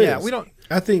baseball yet. Is. Yeah, we don't.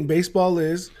 I think baseball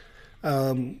is.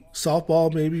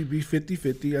 Softball maybe be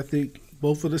 50-50. I think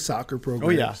both of the soccer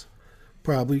programs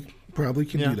probably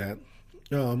can do that.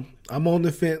 I'm on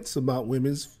the fence about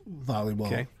women's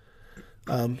volleyball.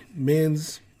 Okay.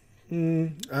 Men's,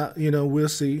 you know, we'll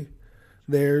see.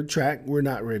 Their track, we're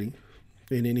not ready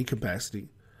in any capacity.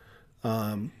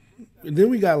 And then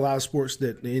we got a lot of sports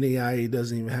that the NAIA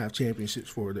doesn't even have championships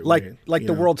for. That like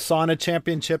the World Sauna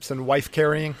Championships and wife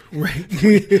carrying. Right.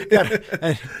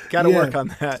 Got to work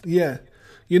on that. Yeah.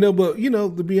 You know, but, you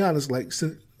know, to be honest, like,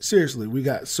 seriously, we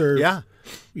got surf. Yeah.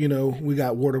 You know, we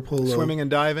got water polo. Swimming and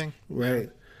diving. Right.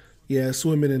 Yeah,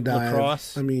 swimming and diving.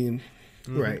 Lacrosse. I mean,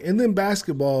 right. And then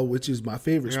basketball, which is my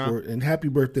favorite sport. And happy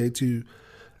birthday to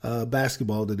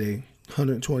basketball today.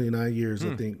 129 years,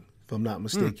 I think, if I'm not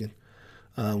mistaken,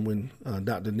 when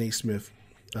Dr. Naismith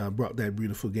brought that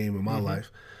beautiful game in my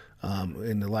life,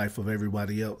 in the life of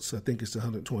everybody else. I think it's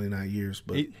 129 years,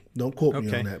 but don't quote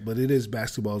me on that. But it is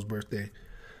basketball's birthday.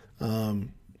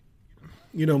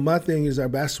 You know, my thing is our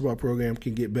basketball program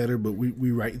can get better, but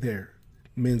we right there,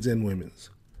 men's and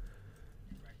women's.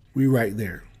 We right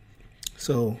there.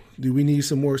 So do we need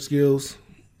some more skills?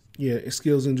 Yeah,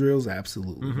 skills and drills,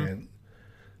 absolutely, man.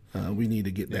 We need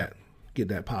to get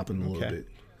that popping a little bit.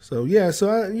 So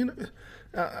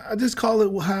I just call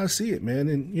it how I see it, man.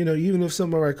 And you know, even if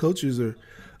some of our coaches are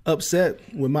upset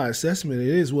with my assessment, it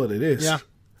is what it is. Yeah.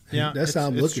 Yeah, that's how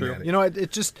I'm looking at it. You know,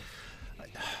 it just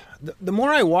the more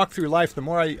I walk through life, the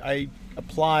more I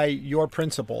apply your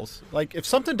principles. Like if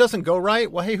something doesn't go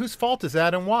right, well, hey, whose fault is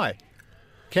that and why?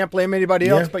 Can't blame anybody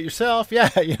else but yourself. Yeah,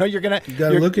 you know, you're gotta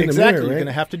look in the mirror, right? You're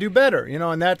gonna have to do better. You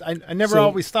know, and that I never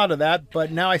always thought of that,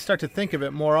 but now I start to think of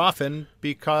it more often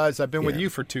because I've been with you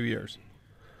for 2 years.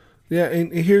 Yeah,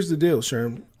 and here's the deal,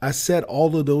 Sherm. I said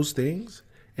all of those things,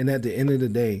 and at the end of the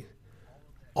day,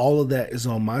 all of that is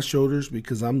on my shoulders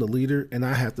because I'm the leader, and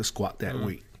I have to squat that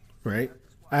weight, right?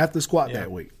 I have to squat that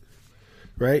weight,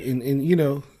 right? And you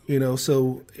know,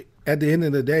 so at the end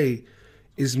of the day,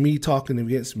 it's me talking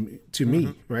against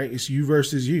me, right? It's you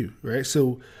versus you, right?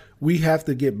 So we have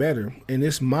to get better, and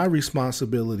it's my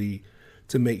responsibility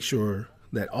to make sure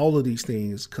that all of these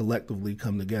things collectively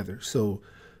come together. So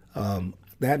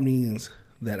that means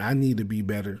that I need to be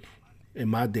better in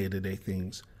my day-to-day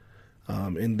things,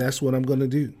 and that's what I'm going to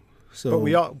do. So,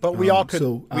 but we all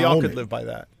could live by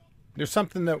that. There's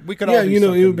something that we could all do. Yeah, you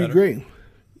know, it would be better. great.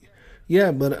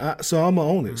 Yeah, but so I'm gonna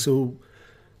own it. So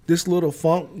this little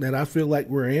funk that I feel like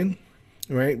we're in,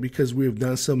 right? Because we have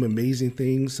done some amazing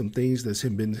things, some things that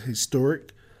have been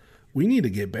historic. We need to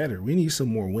get better. We need some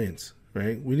more wins,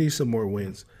 right? We need some more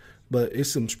wins. But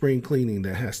it's some spring cleaning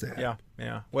that has to happen.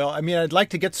 Yeah. Well, I mean, I'd like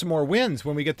to get some more wins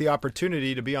when we get the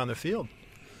opportunity to be on the field.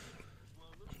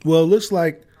 Well, it looks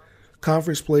like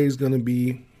conference play is going to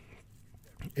be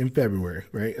in February,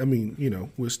 right? I mean, you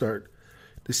know, we'll start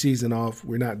the season off.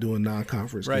 We're not doing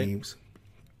non-conference games.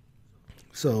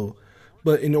 So,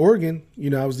 but in Oregon, you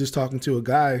know, I was just talking to a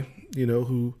guy, you know,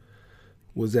 who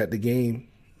was at the game,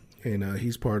 and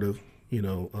he's part of, you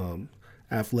know,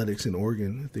 athletics in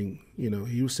Oregon. I think, you know,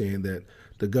 he was saying that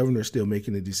the governor's still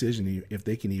making a decision if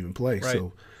they can even play. Right.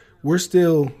 So we're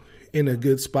still in a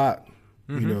good spot,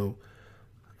 you know,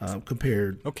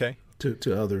 compared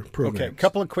to other programs. Okay, a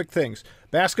couple of quick things.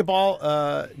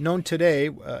 Basketball, known today,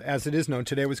 as it is known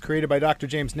today, was created by Dr.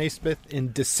 James Naismith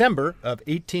in December of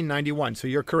 1891. So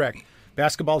you're correct.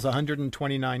 Basketball's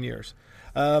 129 years.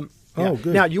 Good.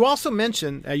 Now, you also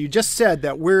mentioned, you just said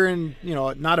that we're in, you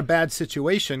know, not a bad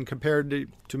situation compared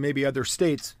to maybe other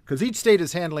states, because each state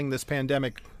is handling this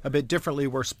pandemic a bit differently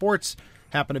where sports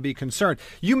happen to be concerned.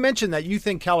 You mentioned that you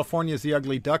think California is the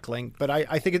ugly duckling, but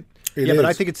I think but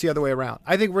I think it's the other way around.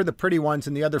 I think we're the pretty ones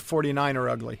and the other 49 are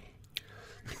ugly.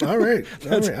 All right.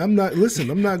 I'm not going to fight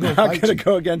you. Not going to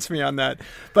go against me on that.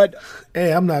 But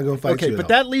hey, I'm not going to fight you. Okay, but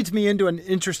that leads me into an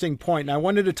interesting point, and I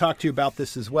wanted to talk to you about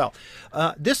this as well.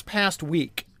 This past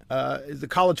week, the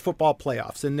college football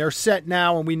playoffs, and they're set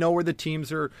now, and we know where the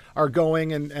teams are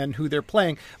going and who they're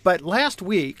playing. But last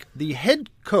week, the head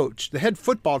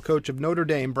football coach of Notre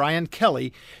Dame, Brian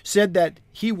Kelly, said that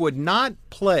he would not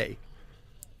play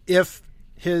if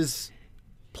his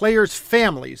players'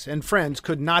 families and friends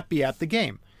could not be at the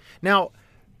game. Now,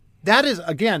 that is,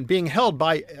 again, being held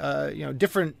by,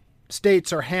 different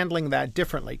states are handling that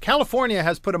differently. California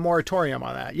has put a moratorium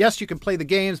on that. Yes, you can play the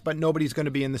games, but nobody's going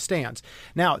to be in the stands.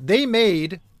 Now,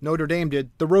 Notre Dame did,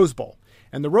 the Rose Bowl.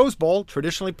 And the Rose Bowl,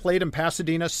 traditionally played in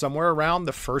Pasadena somewhere around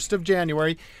the 1st of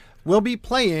January, will be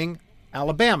playing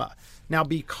Alabama. Now,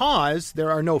 because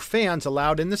there are no fans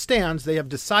allowed in the stands, they have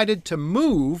decided to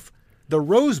move the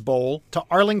Rose Bowl to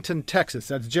Arlington, Texas.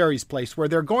 That's Jerry's place, where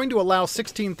they're going to allow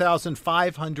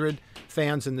 16,500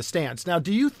 fans in the stands. Now,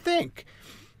 do you think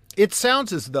it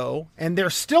sounds as though, and they're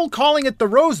still calling it the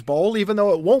Rose Bowl, even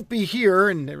though it won't be here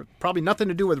and probably nothing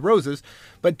to do with roses,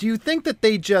 but do you think that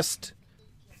they just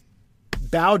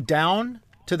bowed down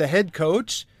to the head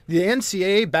coach? The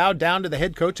NCAA bowed down to the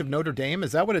head coach of Notre Dame?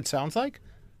 Is that what it sounds like?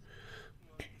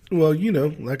 Well, you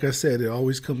know, like I said, it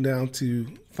always comes down to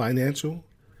financial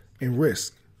and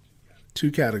risk.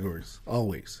 2 categories,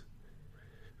 always.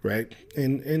 Right?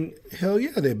 And hell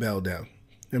yeah, they bowed down.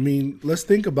 I mean, let's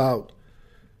think about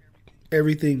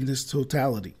everything in its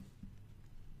totality.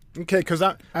 Okay, because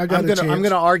I'm going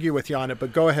to argue with you on it,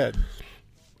 but go ahead.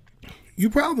 You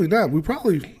probably not. We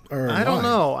probably are. I don't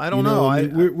know. I don't know. I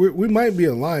mean, we might be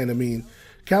aligned. I mean,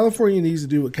 California needs to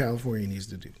do what California needs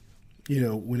to do. You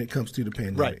know, when it comes to the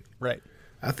pandemic. Right.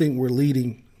 I think we're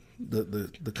leading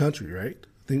the country. Right.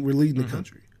 I think we're leading the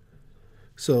country.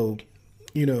 So,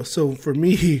 you know, so for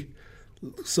me,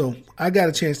 I got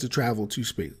a chance to travel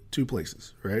 2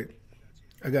 places. Right.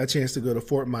 I got a chance to go to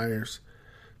Fort Myers,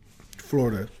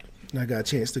 Florida, and I got a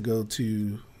chance to go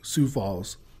to Sioux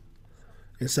Falls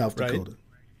in South Dakota,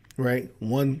 right?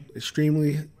 One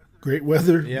extremely great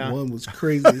weather. Yeah. One was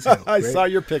crazy as hell. I saw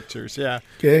your pictures. Yeah.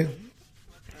 Okay.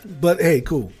 But hey,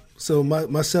 cool. So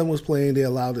my son was playing. They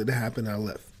allowed it to happen. I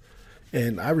left,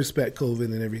 and I respect COVID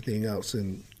and everything else.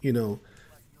 And you know,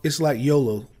 it's like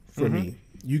YOLO for me.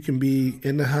 You can be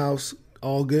in the house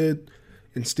all good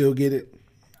and still get it,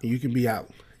 and you can be out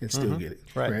and still get it.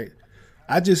 Right.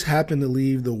 I just happen to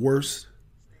leave the worst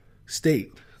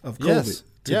state of COVID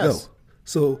to go.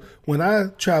 So when I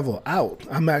travel out,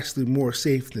 I'm actually more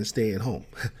safe than staying home.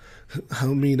 I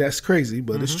mean, that's crazy,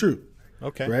 but it's true.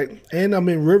 Okay. Right. And I'm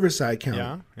in Riverside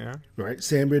County. Yeah. Right.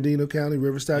 San Bernardino County,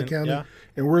 Riverside County. Yeah.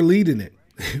 And we're leading it.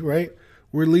 Right.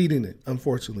 We're leading it,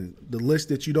 unfortunately. The list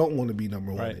that you don't want to be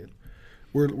number one in.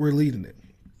 We're leading it.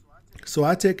 So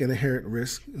I take an inherent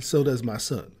risk, and so does my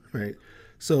son. Right.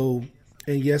 So,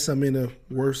 and yes, I'm in a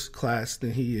worse class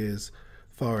than he is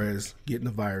as far as getting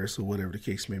the virus or whatever the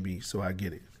case may be. So I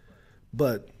get it.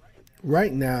 But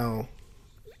right now,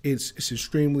 it's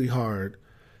extremely hard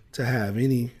to have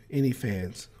any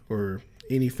fans or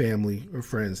any family or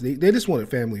friends. They just wanted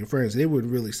family and friends. They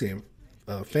wouldn't really say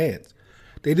fans.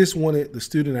 They just wanted the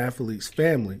student athlete's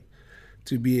family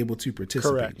to be able to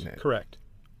participate in that. Correct.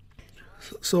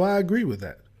 So I agree with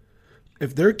that.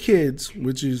 If their kids,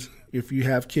 which is if you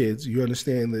have kids, you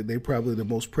understand that they're probably the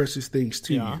most precious things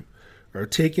to you, are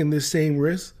taking this same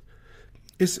risk.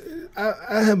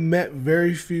 I have met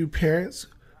very few parents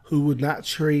who would not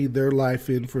trade their life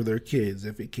in for their kids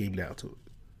if it came down to it.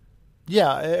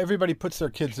 Yeah, everybody puts their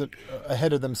kids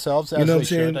ahead of themselves, as they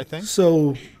should, I think.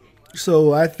 So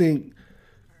I think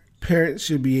parents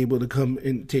should be able to come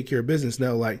and take care of business.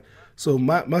 Now, so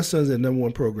my son's at number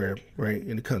one program, right,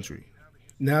 in the country.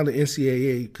 Now the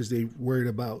NCAA, because they're worried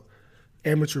about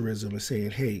amateurism, is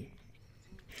saying, hey,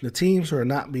 the teams are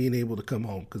not being able to come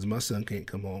home because my son can't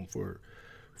come home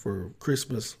for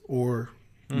Christmas or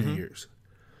New Year's.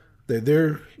 That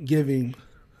they're giving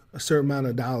a certain amount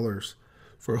of dollars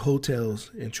for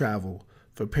hotels and travel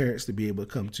for parents to be able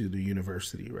to come to the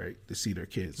university, right, to see their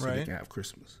kids so they can have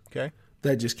Christmas. Okay.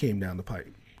 That just came down the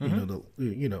pipe, the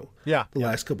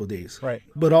last couple of days. Right.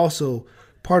 But also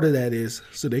part of that is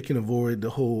so they can avoid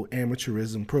the whole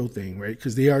amateurism pro thing, right,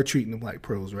 because they are treating them like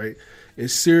pros, right?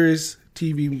 It's serious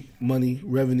TV money,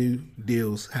 revenue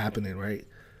deals happening, right,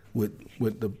 with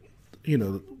the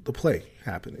the play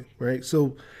happening, right?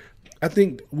 So I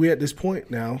think we're at this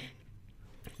point now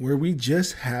where we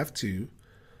just have to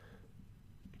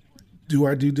do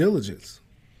our due diligence.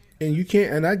 And you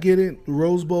can't, and I get it,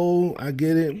 Rose Bowl, I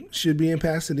get it, should be in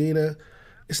Pasadena.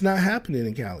 It's not happening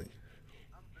in Cali.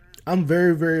 I'm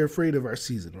very, very afraid of our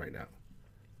season right now.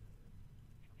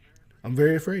 I'm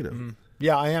very afraid of it.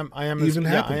 Yeah, I am. I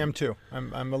am too.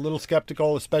 I'm a little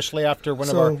skeptical, especially after one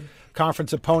of our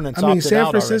conference opponents opted out. San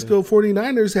Francisco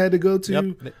 49ers had to go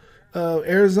to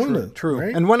Arizona. True.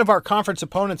 Right? And one of our conference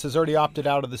opponents has already opted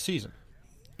out of the season.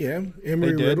 Yeah,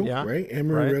 Emory-Riddle, right?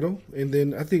 Emory-Riddle. And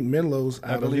then I think Menlo's out of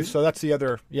it. I believe so. That's the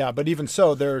other. Yeah, but even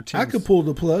so, there are teams. I could pull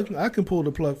the plug. I can pull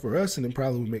the plug for us, and it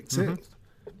probably would make sense.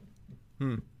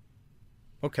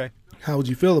 Okay. How would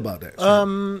you feel about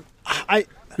that?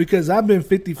 Because I've been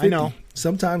 50-50. I know.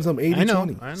 Sometimes I'm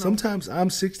 80-20. I know. Sometimes I'm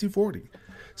 60-40.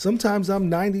 Sometimes I'm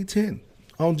 90-10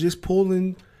 on just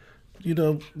pulling,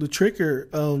 the trigger,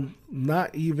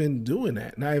 not even doing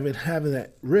that, not even having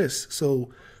that risk. So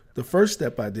the first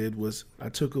step I did was I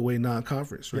took away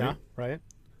non-conference, right? Yeah, right.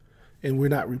 And we're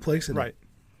not replacing it.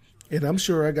 And I'm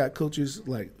sure I got coaches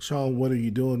like, Sean, what are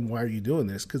you doing? Why are you doing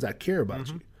this? Because I care about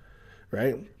you,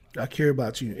 right? I care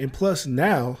about you. And plus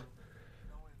now,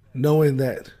 knowing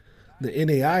that the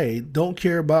NAIA don't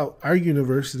care about our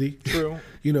university, true,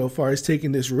 as far as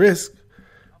taking this risk,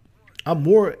 I'm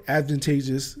more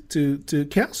advantageous to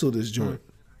cancel this joint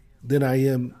than I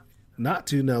am not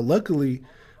to. Now, luckily,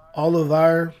 all of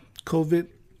our COVID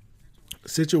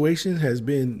situation has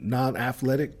been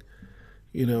non-athletic,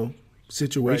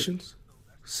 situations.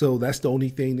 Right. So that's the only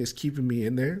thing that's keeping me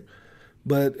in there.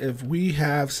 But if we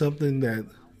have something that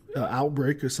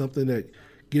outbreak or something that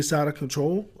gets out of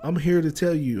control, I'm here to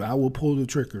tell you I will pull the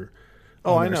trigger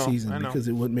on our season because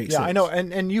it wouldn't make sense. Yeah, I know.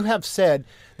 And you have said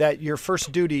that your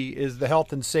first duty is the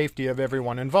health and safety of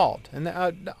everyone involved. And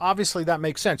obviously that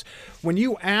makes sense. When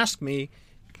you ask me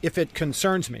if it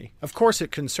concerns me, of course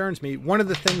it concerns me. One of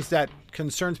the things that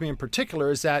concerns me in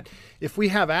particular is that if we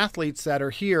have athletes that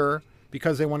are here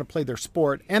because they want to play their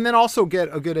sport and then also get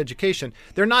a good education,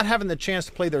 they're not having the chance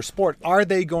to play their sport. Are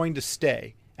they going to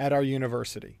stay at our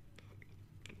university?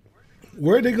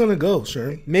 Where are they going to go,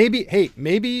 sir?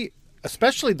 Maybe,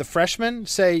 especially the freshmen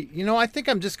say, I think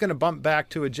I'm just going to bump back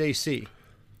to a JC.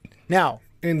 Now,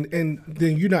 and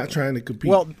then you're not trying to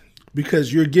compete,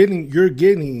 because you're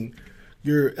getting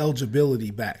your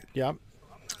eligibility back. Yep.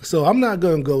 So I'm not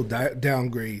going to go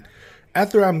downgrade.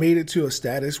 After I made it to a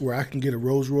status where I can get a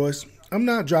Rolls Royce, I'm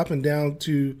not dropping down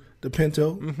to the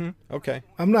Pinto. Okay.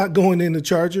 I'm not going in the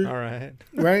Charger. All right.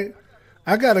 Right?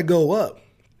 I got to go up.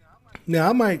 Now,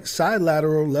 I might side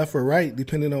lateral left or right,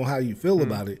 depending on how you feel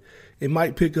about it. It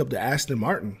might pick up the Aston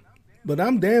Martin, but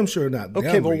I'm damn sure not.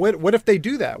 Okay, but what if they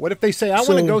do that? What if they say, I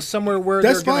want to go somewhere where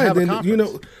that's they're going to have fine. a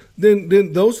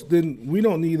conference? Then we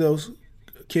don't need those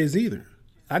kids either.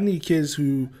 I need kids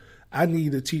who I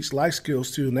need to teach life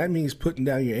skills to, and that means putting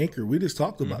down your anchor. We just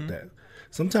talked about that.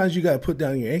 Sometimes you got to put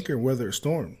down your anchor and weather a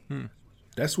storm.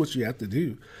 That's what you have to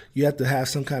do. You have to have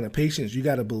some kind of patience. You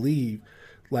got to believe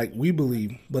like we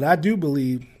believe. But I do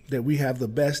believe that we have the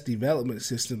best development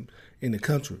system in the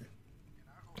country.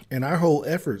 And our whole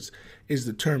efforts is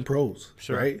to turn pros,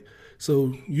 right?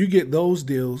 So you get those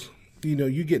deals,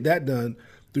 you get that done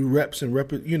through reps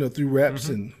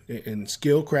and and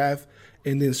skill craft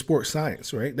and then sports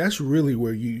science, right? That's really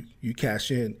where you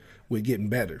cash in with getting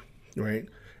better, right?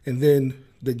 And then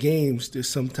the games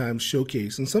just sometimes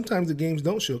showcase, and sometimes the games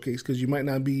don't showcase because you might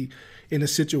not be in a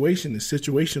situation. It's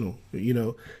situational,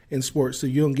 in sports, so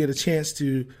you don't get a chance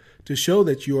to show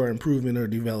that you are improving or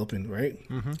developing, right?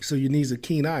 So you need a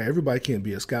keen eye. Everybody can't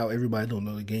be a scout. Everybody don't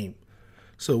know the game.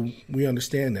 So we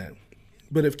understand that.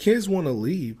 But if kids want to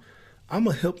leave, I'm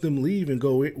going to help them leave and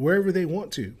go wherever they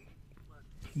want to.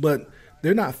 But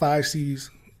they're not 5Cs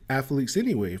athletes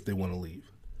anyway if they want to leave.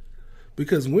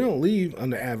 Because we don't leave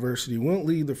under adversity. We don't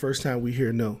leave the first time we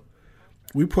hear no.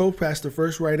 We protest the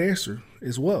first right answer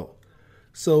as well.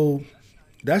 So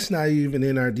that's not even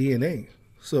in our DNA.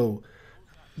 So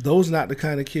those not the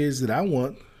kind of kids that I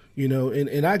want,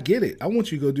 and I get it. I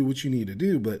want you to go do what you need to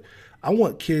do, but I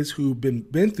want kids who've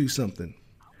been through something.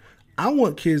 I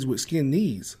want kids with skin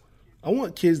knees. I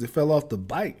want kids that fell off the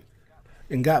bike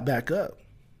and got back up.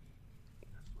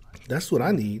 That's what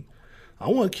I need. I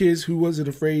want kids who wasn't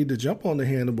afraid to jump on the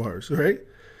handlebars, right,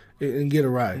 and get a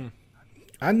ride.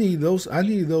 I need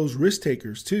those risk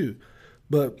takers too,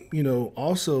 but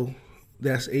also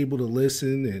that's able to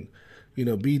listen and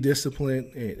be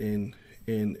disciplined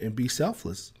and be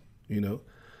selfless, in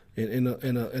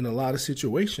a lot of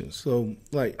situations. So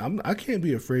I can't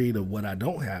be afraid of what I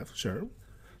don't have, sure.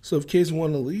 So if kids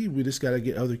want to leave, we just got to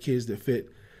get other kids that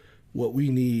fit what we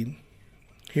need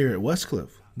here at Westcliff.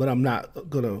 But I'm not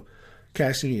gonna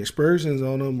cast any aspersions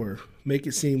on them or make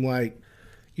it seem like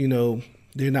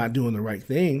they're not doing the right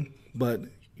thing. But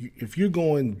if you're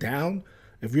going down,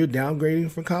 if you're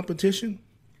downgrading from competition,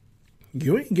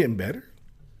 you ain't getting better.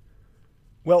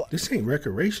 Well, this ain't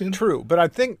recreation. True, but I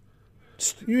think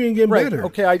you ain't getting better.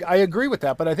 Okay, I agree with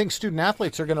that, but I think student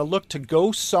athletes are going to look to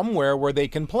go somewhere where they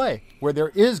can play, where there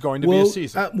is going to be a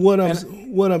season.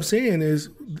 What I'm saying is,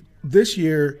 this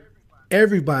year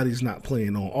everybody's not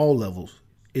playing on all levels.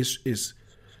 It's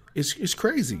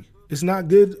crazy. It's not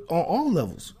good on all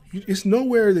levels. It's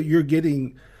nowhere that you're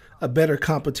getting a better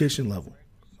competition level.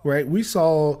 Right, we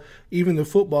saw even the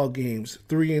football games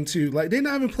 3-2. Like they're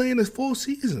not even playing a full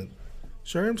season,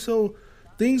 Sherm. So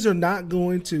things are not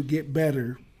going to get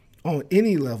better on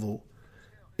any level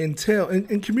until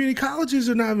and community colleges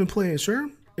are not even playing,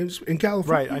 Sherm, in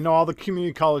California. Right, I know all the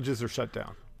community colleges are shut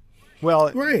down.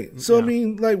 Well, right. So yeah. I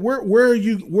mean, like where are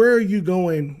you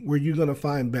going? Where you going to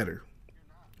find better?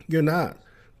 You're not.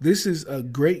 This is a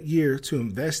great year to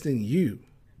invest in you.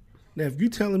 Now, if you're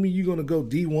telling me you're going to go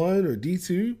D1 or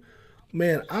D2,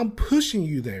 man, I'm pushing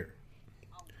you there.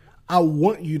 I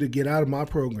want you to get out of my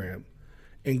program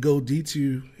and go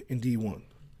D2 and D1.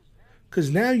 Because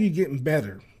now you're getting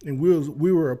better, and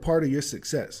we were a part of your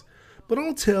success. But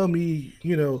don't tell me,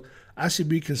 I should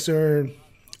be concerned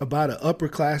about an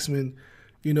upperclassman,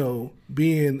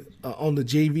 being on the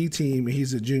JV team and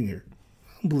he's a junior.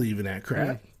 I don't believe in that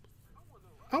crap.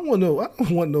 I don't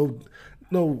want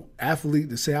no athlete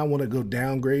to say I want to go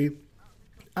downgrade.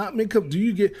 I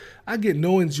get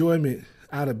no enjoyment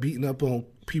out of beating up on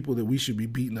people that we should be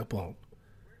beating up on.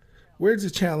 Where's the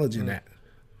challenge in that?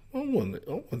 I don't want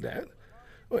that.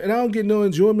 And I don't get no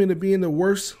enjoyment of being the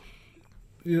worst,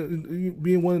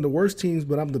 being one of the worst teams,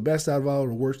 but I'm the best out of all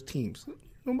the worst teams.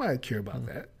 Nobody care about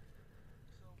that.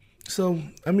 So,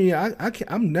 I mean,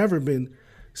 I've never been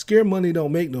scared money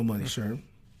don't make no money, Sherm.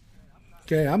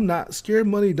 Okay, I'm not scared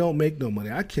money don't make no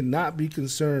money. I cannot be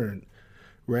concerned,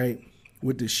 right,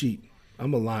 with the sheep.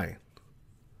 I'm a lion.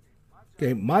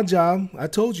 Okay, my job, I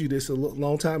told you this a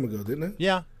long time ago, didn't I?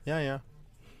 Yeah.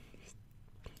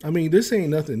 I mean, this ain't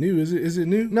nothing new, is it? Is it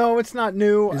new? No, it's not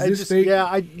new. Is this fake?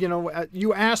 Yeah,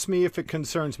 you asked me if it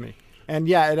concerns me. And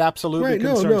yeah, it absolutely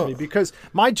concerns me because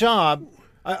my job,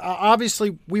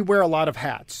 obviously we wear a lot of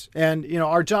hats, and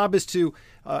our job is to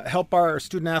help our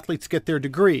student athletes get their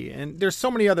degree. And there's so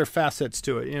many other facets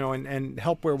to it, and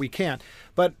help where we can.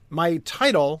 But my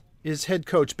title is head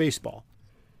coach baseball.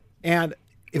 And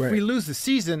if we lose the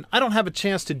season, I don't have a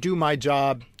chance to do my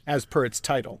job as per its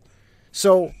title.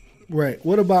 So, right.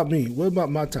 What about me? What about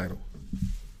my title?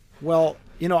 Well,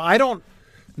 I don't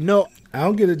know. I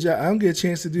don't get a job. I don't get a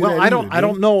chance to do that. Well, I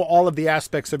don't know all of the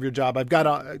aspects of your job. I've got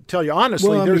to tell you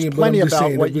honestly, there's plenty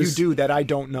about what you do that I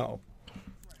don't know.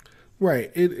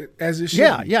 Right. As it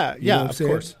should. Yeah. Of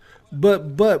course.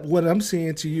 But what I'm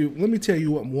saying to you, let me tell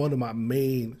you what one of my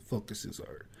main focuses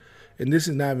are. And this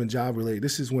is not even job related.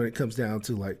 This is when it comes down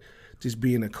to like just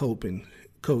being a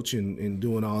coach and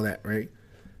doing all that, right?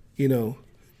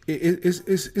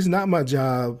 It's not my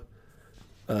job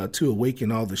to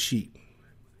awaken all the sheep,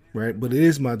 right? But it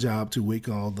is my job to wake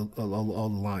all the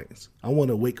lions. I want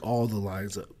to wake all the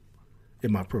lions up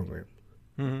in my program.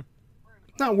 Mm-hmm.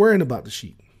 Not worrying about the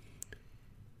sheep.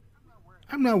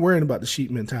 I'm not worrying about the sheep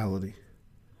mentality.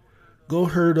 Go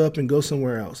herd up and go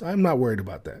somewhere else. I'm not worried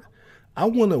about that. I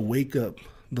want to wake up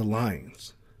the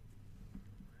lions,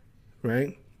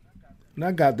 right? And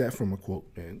I got that from a quote,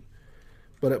 man.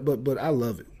 But I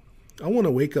love it. I want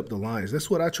to wake up the lions. That's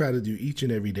what I try to do each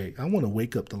and every day. I want to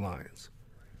wake up the lions,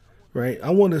 right?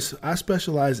 I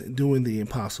specialize in doing the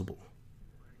impossible,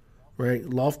 right?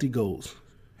 Lofty goals,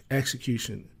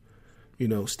 execution,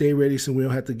 stay ready so we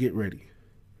don't have to get ready.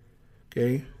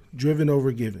 Okay? Driven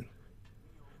over given.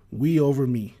 We over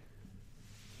me.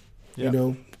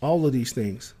 Yeah. All of these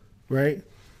things, right?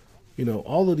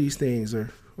 All of these things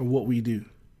are what we do.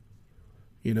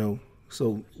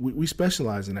 So we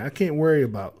specialize in that. I can't worry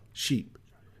about sheep.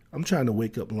 I'm trying to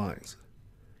wake up lions.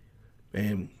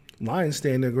 And lions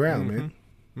stand their ground, man.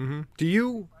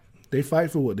 Mm-hmm. They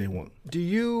fight for what they want.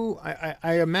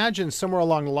 I imagine somewhere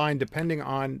along the line, depending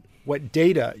on what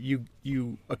data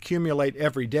you accumulate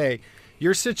every day,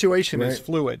 your situation is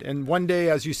fluid. And one day,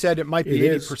 as you said, it might be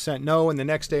 80% no, and the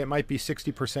next day it might be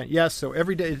 60% yes. So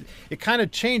every day, it kind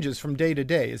of changes from day to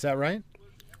day. Is that right?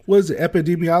 What is it,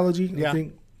 epidemiology? Yeah. I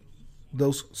think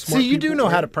those smart you do know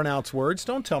how to pronounce words.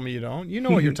 Don't tell me you don't. You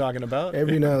know what you're talking about.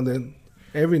 Every now and then.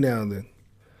 Every now and then.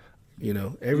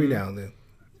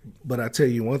 But I tell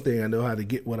you one thing, I know how to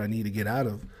get what I need to get out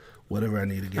of whatever I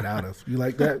need to get out of. You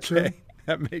like that, okay.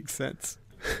 That makes sense.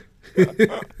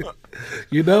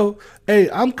 Hey,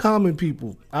 I'm common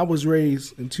people. I was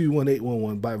raised in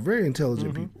 21811 by very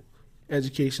intelligent people,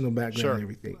 educational background and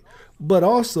everything. But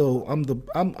also,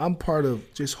 I'm part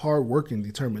of just hard work and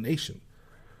determination,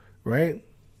 right?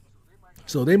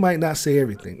 So they might not say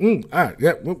everything. All right,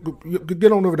 yeah,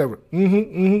 get on over there.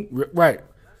 Right.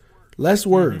 Less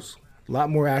words, a lot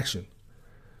more action.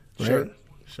 Right?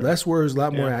 Sure. Less words, a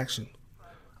lot more action.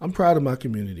 I'm proud of my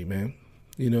community, man.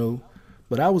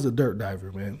 But I was a dirt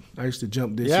diver, man. I used to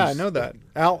jump dishes. Yeah, I know that.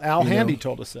 Al Handy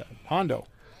told us that. Hondo.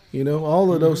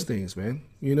 All of those things, man.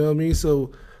 You know what I mean?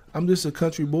 So I'm just a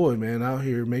country boy, man, out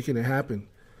here making it happen.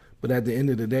 But at the end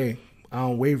of the day, I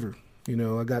don't waver.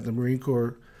 I got the Marine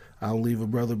Corps. I don't leave a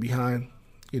brother behind.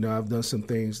 I've done some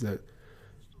things that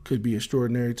could be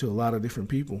extraordinary to a lot of different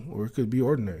people, or it could be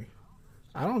ordinary.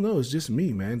 I don't know. It's just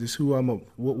me, man. Just who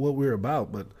what we're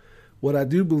about. But what I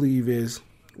do believe is,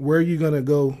 where are you going to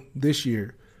go this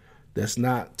year that's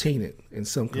not tainted in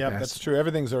some capacity? Yeah, that's true.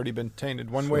 Everything's already been tainted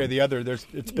one way or the other.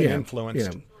 It's been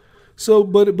influenced. Yeah. So,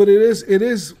 but it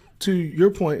is to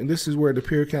your point, and this is where the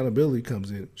peer accountability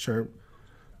comes in, Sherm.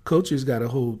 Coaches got to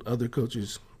hold other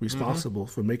coaches responsible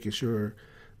for making sure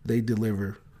they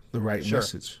deliver the right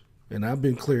message. And I've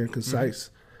been clear and concise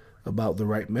about the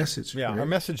right message. Yeah, right? Our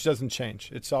message doesn't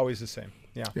change. It's always the same.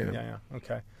 Yeah.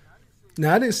 Okay.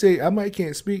 Now, I didn't say I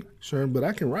can't speak, Sherm, but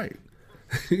I can write.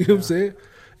 You know what I'm saying?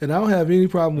 And I don't have any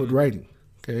problem with writing,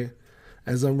 okay?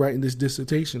 As I'm writing this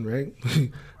dissertation, right?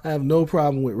 I have no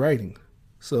problem with writing.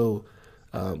 So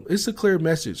it's a clear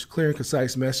message, clear and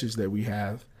concise message that we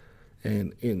have,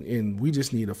 and we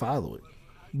just need to follow it.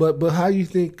 But how you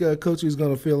think Coach is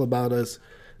going to feel about us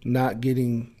not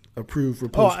getting approved for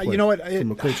post-play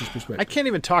from a coach's perspective? I can't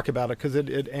even talk about it because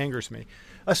it angers me,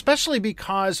 especially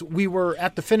because we were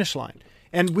at the finish line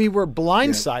and we were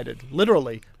blindsided,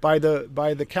 literally, by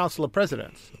the Council of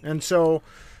Presidents. And so,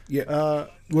 were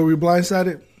we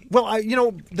blindsided? Well,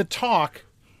 the talk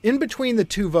in between the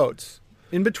two votes,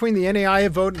 in between the NAIA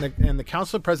vote and the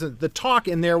Council of Presidents, the talk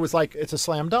in there was like it's a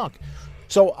slam dunk.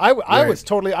 So I was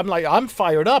totally, I'm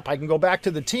fired up. I can go back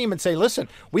to the team and say, listen,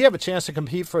 we have a chance to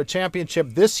compete for a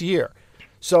championship this year.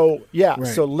 So,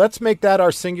 so let's make that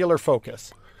our singular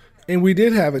focus. And we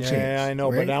did have a chance. Yeah, I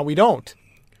know, but now we don't.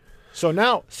 So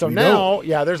now,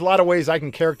 there's a lot of ways I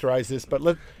can characterize this, but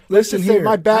let's just say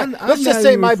my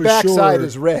backside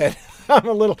is red.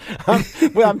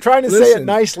 I'm trying to say it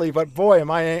nicely, but boy,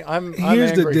 I'm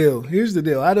Here's angry. the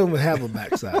deal. I don't even have a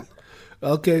backside.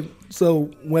 Okay,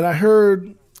 so when I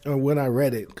heard or when I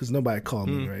read it, because nobody called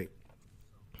me, right?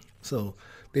 So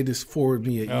They just forward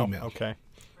me an email. Okay.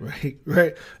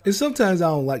 Right. And sometimes I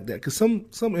don't like that because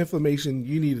some information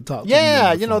you need to talk to me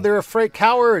Yeah, on the phone. they're afraid.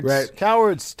 Cowards. Right.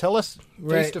 Cowards. Tell us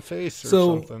face to face or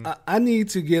something. So I need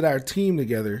to get our team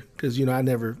together because, I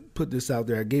never put this out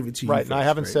there. I gave it to you Right, first, and I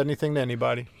haven't said anything to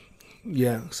anybody.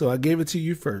 Yeah, so I gave it to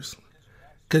you first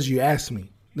because you asked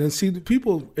me. Then see, the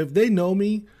people, if they know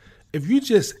me, if you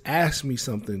just ask me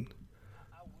something,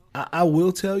 I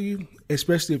will tell you,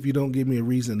 especially if you don't give me a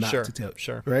reason not to tell you.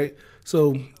 Sure. Right?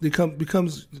 So it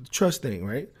becomes the trust thing,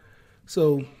 right?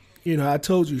 So, I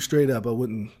told you straight up I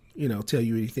wouldn't, tell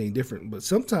you anything different. But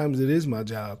sometimes it is my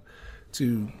job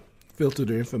to filter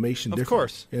the information different. Of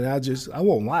course. And I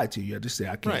won't lie to you. I just say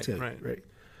I can't tell you, right?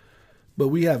 But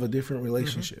we have a different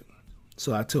relationship.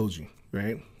 So I told you,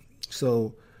 right?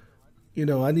 So,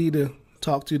 I need to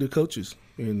talk to the coaches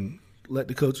and let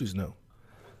the coaches know.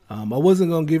 I wasn't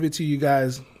going to give it to you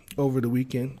guys over the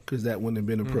weekend because that wouldn't have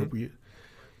been appropriate.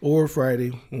 Or Friday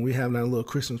when we have our little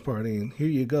Christmas party and here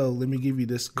you go, let me give you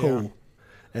this coal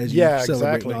as you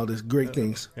celebrate all these great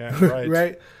things. Yeah, right.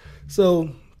 Right?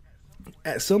 So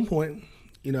at some point,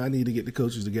 I need to get the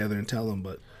coaches together and tell them,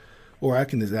 or I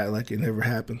can just act like it never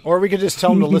happened. Or we could just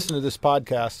tell them to listen to this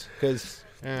podcast because...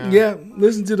 Yeah,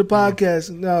 listen to the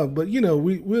podcast. No, but,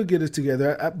 we'll get it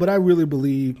together. But I really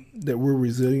believe that we're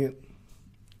resilient.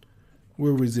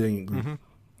 We're a resilient group.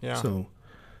 Mm-hmm. Yeah. So,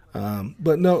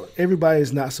 but no, everybody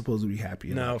is not supposed to be happy.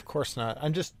 No, of course not.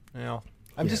 I'm just,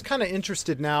 I'm just kind of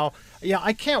interested now. Yeah,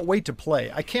 I can't wait to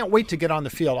play. I can't wait to get on the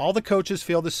field. All the coaches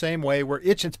feel the same way. We're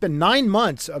itching. It's been 9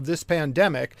 months of this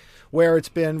pandemic where it's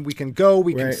been, we can go,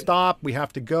 we can stop, we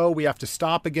have to go, we have to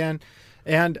stop again.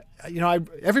 And,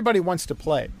 everybody wants to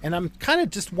play. And I'm kind of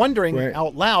just wondering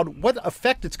out loud what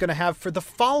effect it's going to have for the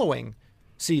following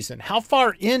season. How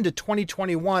far into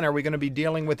 2021 are we going to be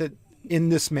dealing with it in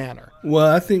this manner? Well,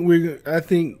 I think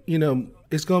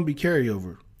it's going to be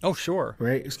carryover. Oh, sure.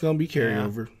 Right? It's going to be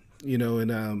carryover,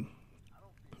 and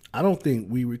I don't think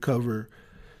we recover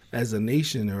as a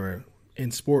nation or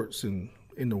in sports and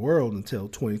in the world until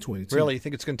 2022. Really? You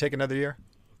think it's going to take another year?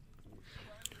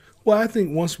 Well, I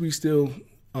think once we still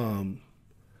unpeel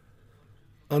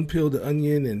the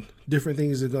onion and different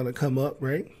things are going to come up,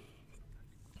 right?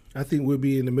 I think we'll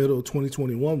be in the middle of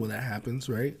 2021 when that happens,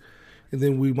 right? And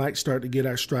then we might start to get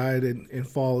our stride in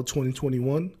fall of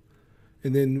 2021.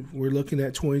 And then we're looking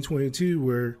at 2022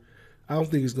 where I don't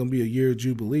think it's going to be a year of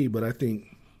Jubilee, but I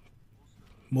think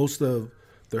most of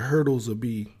the hurdles will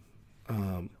be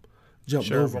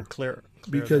jumped over. We'll clear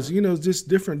because, it's just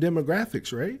different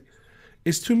demographics, right?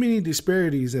 It's too many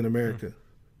disparities in America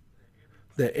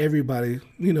that everybody,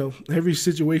 every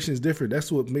situation is different.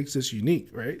 That's what makes us unique,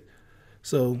 right?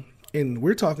 So, and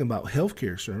we're talking about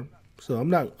healthcare, sir. So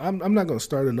I'm not going to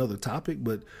start another topic,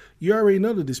 but you already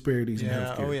know the disparities in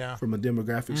healthcare from a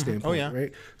demographic standpoint,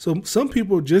 right? So some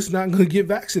people are just not going to get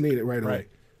vaccinated right away.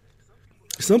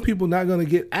 Some people not going to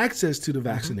get access to the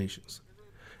vaccinations.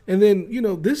 And then,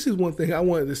 this is one thing I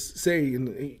wanted to say,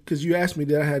 because you asked me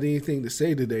that I had anything to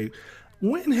say today.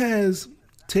 When has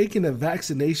taking a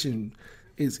vaccination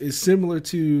is similar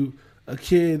to a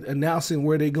kid announcing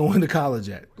where they're going to college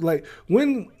at? Like,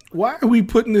 why are we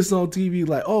putting this on TV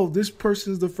like, oh, this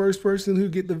person's the first person who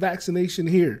get the vaccination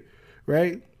here,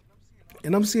 right?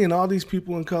 And I'm seeing all these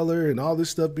people in color and all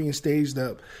this stuff being staged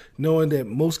up, knowing that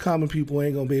most common people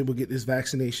ain't going to be able to get this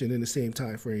vaccination in the same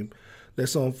time frame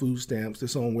that's on food stamps,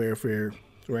 that's on welfare,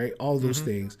 right? All those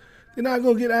things. They're not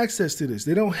going to get access to this.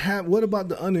 They don't have, what about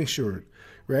the uninsured,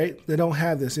 right? They don't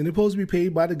have this. And they're supposed to be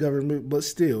paid by the government, but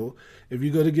still, if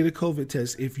you go to get a COVID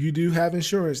test, if you do have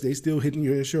insurance, they still hitting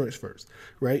your insurance first,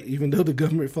 right? Even though the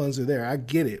government funds are there. I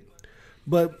get it.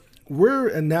 But we're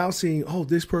announcing, oh,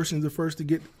 this person's the first to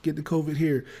get the COVID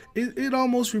here. It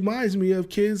almost reminds me of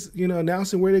kids,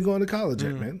 announcing where they're going to college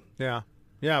at, man. Yeah.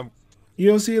 Yeah. You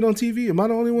don't see it on TV? Am I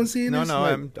the only one seeing this?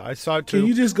 No, I saw it too. Can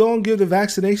you just go and give the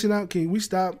vaccination out? Can we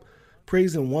stop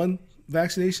praising one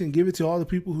vaccination and give it to all the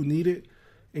people who need it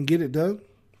and get it done?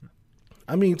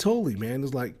 I mean, totally, man.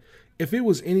 It's like, if it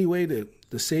was any way to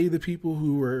save the people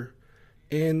who were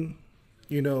in,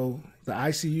 the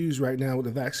ICUs right now with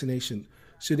the vaccination,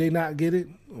 should they not get it?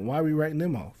 Why are we writing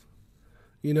them off?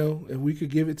 If we could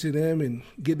give it to them and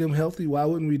get them healthy, why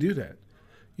wouldn't we do that?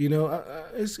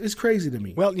 It's crazy to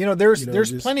me. Well,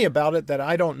 there's plenty about it that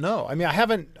I don't know. I mean, I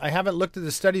haven't looked at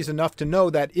the studies enough to know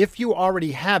that if you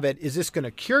already have it, is this going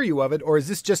to cure you of it, or is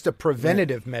this just a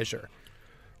preventative measure?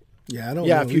 Yeah, I don't know.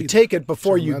 Yeah, if you take it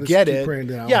before you get it.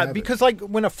 Yeah, because like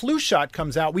when a flu shot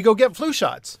comes out, we go get flu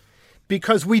shots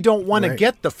because we don't want to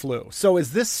get the flu. So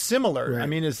is this similar? Right. I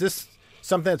mean, is this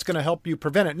something that's going to help you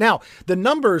prevent it? Now, the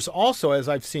numbers also, as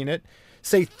I've seen it,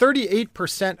 say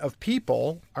 38% of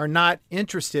people are not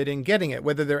interested in getting it,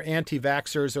 whether they're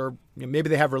anti-vaxxers or maybe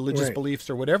they have religious beliefs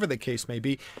or whatever the case may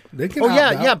be. They can opt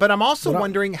out. Yeah. But I'm also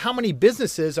wondering how many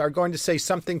businesses are going to say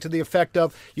something to the effect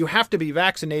of, you have to be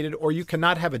vaccinated or you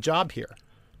cannot have a job here.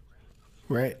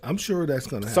 Right. I'm sure that's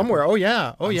going to happen. Somewhere. Oh,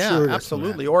 yeah. Sure,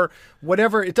 absolutely. Or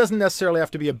whatever. It doesn't necessarily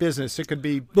have to be a business. It could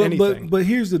be anything. But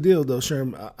here's the deal, though,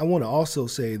 Sherm. I want to also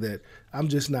say that I'm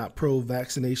just not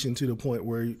pro-vaccination to the point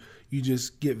where you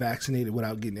just get vaccinated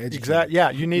without getting educated. Exactly.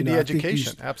 Yeah, you need the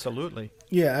education. Absolutely.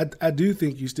 Yeah, I do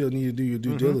think you still need to do your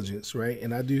due diligence, right?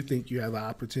 And I do think you have an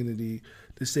opportunity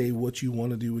to say what you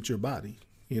want to do with your body,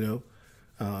 if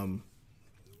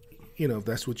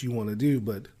that's what you want to do.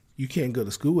 But you can't go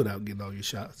to school without getting all your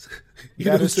shots.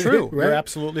 That is true. Right? You're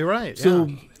absolutely right. So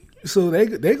they're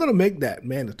going to make that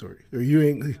mandatory, or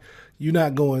you're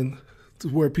not going to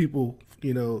where people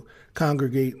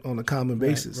congregate on a common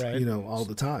basis, all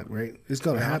the time, right? It's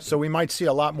going to happen. So we might see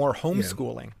a lot more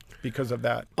homeschooling because of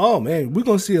that. Oh man, we're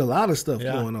going to see a lot of stuff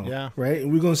going on, right?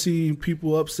 And we're going to see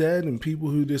people upset and people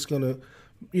who just going to,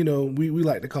 we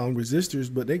like to call them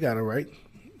resistors, but they got a right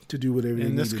to do whatever they need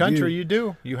to do. In this country, you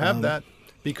do. You have that.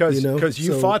 Because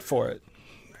you fought for it.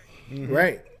 Mm-hmm.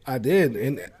 Right. I did.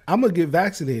 And I'm going to get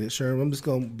vaccinated, Sherm. I'm just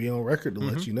going to be on record to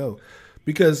let you know.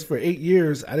 Because for 8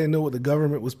 years, I didn't know what the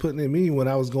government was putting in me when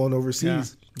I was going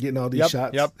overseas, getting all these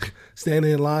shots,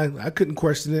 standing in line. I couldn't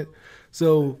question it.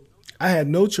 So I had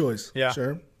no choice,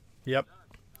 Sherm. Yep.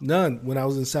 None. When I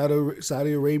was in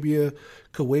Saudi Arabia,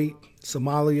 Kuwait,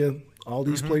 Somalia, all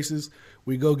these places,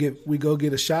 we go get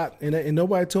a shot. And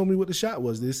nobody told me what the shot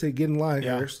was. They said, get in line,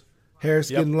 Harris,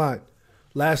 get in line.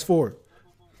 Last 4.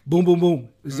 Boom, boom, boom.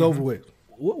 It's over with.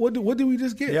 What did we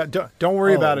just get? Yeah, don't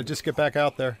worry about it. Just get back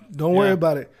out there. Don't worry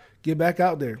about it. Get back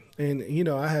out there. And,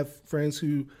 I have friends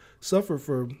who suffer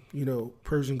from,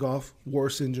 Persian Gulf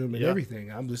War syndrome and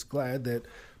everything. I'm just glad that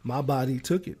my body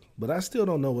took it. But I still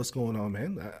don't know what's going on,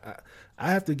 man.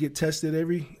 I have to get tested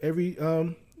every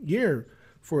year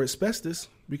for asbestos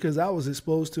because I was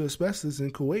exposed to asbestos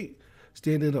in Kuwait.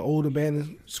 Staying in an old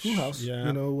abandoned schoolhouse,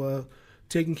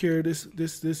 taking care of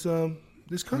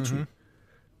this country.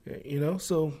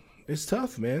 So it's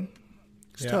tough, man.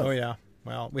 It's tough. Oh yeah.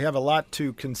 Well, we have a lot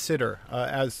to consider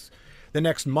as the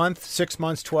next month, 6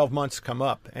 months, 12 months come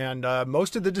up, and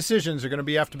most of the decisions are going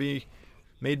to have to be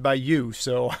made by you.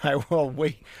 So I will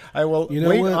wait. I will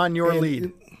wait on your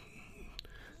lead.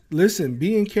 Listen,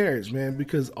 be encouraged, man,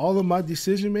 because all of my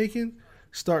decision making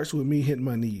starts with me hitting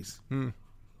my knees.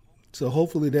 So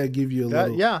hopefully that give you a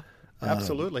little. Yeah,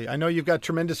 absolutely. I know you've got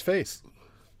tremendous faith.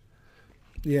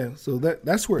 Yeah, so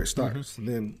that's where it starts. And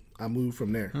then I move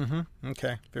from there.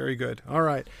 Okay, very good. All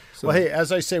right. So, well, hey,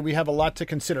 as I say, we have a lot to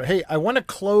consider. Hey, I want to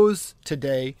close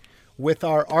today with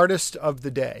our artist of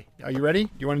the day. Are you ready?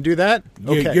 You want to do that?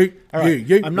 Okay. All right.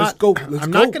 I'm not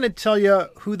going to tell you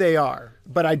who they are,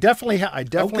 but I definitely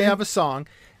have a song.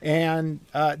 And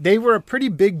they were a pretty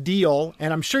big deal,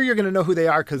 and I'm sure you're going to know who they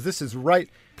are because this is right.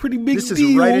 Pretty big deal. This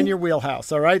is right in your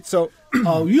wheelhouse. All right, so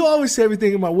you always say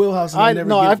everything in my wheelhouse.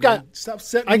 And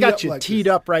I got you teed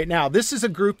up right now. This is a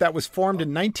group that was formed in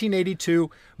 1982,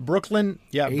 Brooklyn,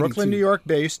 New York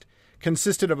based.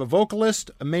 Consisted of a vocalist,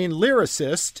 a main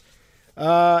lyricist,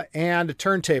 and a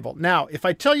turntable. Now, if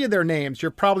I tell you their names,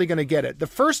 you're probably going to get it. The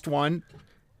first one,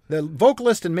 the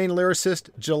vocalist and main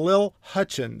lyricist, Jalil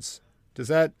Hutchins. Does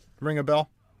that ring a bell?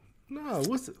 No,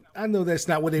 I know that's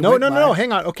not what they went by. No,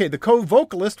 hang on. Okay, the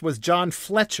co-vocalist was John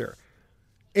Fletcher,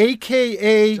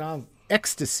 a.k.a.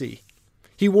 Ecstasy.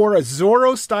 He wore a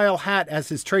Zorro-style hat as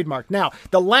his trademark. Now,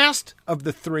 the last of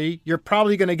the three you're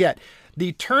probably going to get.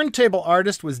 The turntable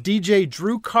artist was DJ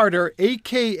Drew Carter,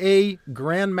 a.k.a.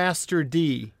 Grandmaster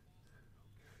D.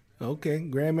 Okay,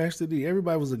 Grandmaster D.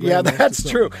 Everybody was a Grandmaster. Yeah, that's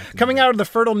true. Coming out of the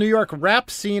fertile New York rap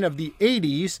scene of the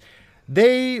 80s,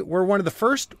 they were one of the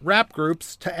first rap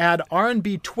groups to add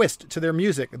R&B twist to their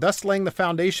music, thus laying the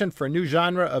foundation for a new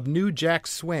genre of new jack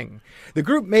swing. The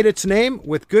group made its name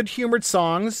with good-humored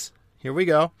songs, here we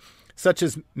go, such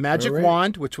as Magic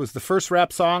Wand, which was the first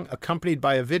rap song accompanied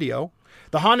by a video,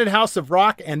 The Haunted House of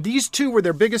Rock, and these two were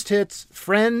their biggest hits,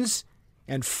 Friends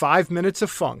and 5 Minutes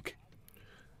of Funk.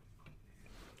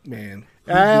 Man.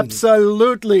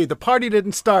 Absolutely. The party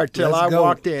didn't start till I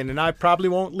walked in, and I probably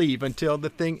won't leave until the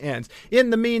thing ends. In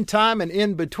the meantime and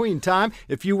in between time,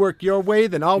 if you work your way,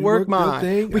 then I'll work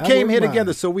mine. We came here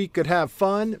together so we could have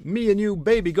fun. Me and you,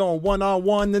 baby, going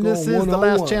one-on-one. Then this is the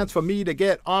last chance for me to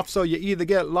get off, so you either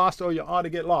get lost or you ought to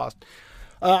get lost.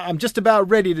 I'm just about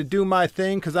ready to do my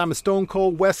thing because I'm a stone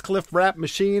cold Westcliff rap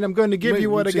machine. I'm going to give you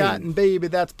what I got, and baby,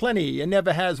 that's plenty. And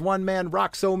never has one man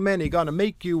rock so many. Gonna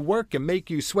make you work and make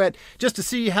you sweat just to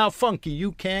see how funky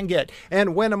you can get.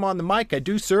 And when I'm on the mic, I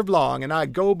do serve long, and I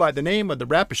go by the name of the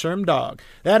rapper Sherm Dog.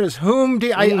 That is whom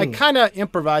I kind of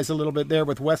improvise a little bit there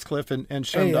with Westcliff and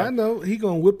Sherm Dog. I know he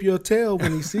gonna whip your tail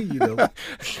when he see you though.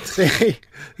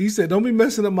 He said, "Don't be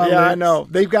messing up my lyrics." I know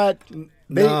they've got.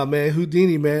 Nah, man,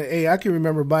 Houdini, man. Hey, I can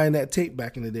remember buying that tape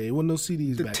back in the day. It wasn't no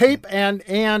CDs back then. Tape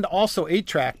and also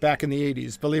 8-track back in the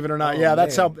 80s, believe it or not.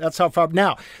 That's how far.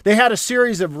 Now, they had a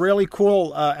series of really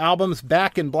cool albums,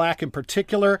 Back in Black in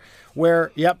particular,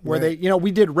 where they,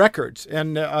 we did records.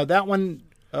 And that one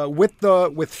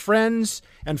with Friends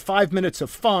and 5 Minutes of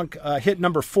Funk hit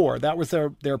number 4. That was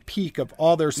their peak of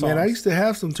all their songs. Man, I used to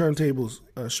have some turntables,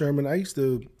 Sherman. I used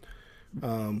to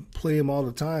play them all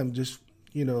the time, just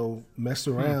mess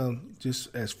around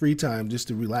just as free time, just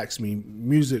to relax me.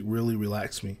 Music really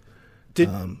relaxed me.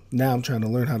 Now I'm trying to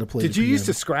learn how to play. Did you used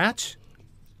to scratch?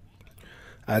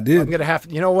 I did. I'm gonna have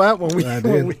to. You know what? When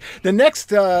the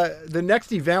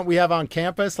next event we have on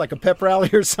campus, like a pep rally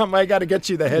or something, I got to get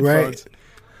you the headphones. Right.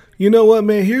 You know what,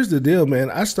 man? Here's the deal,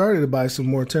 man. I started to buy some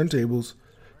more turntables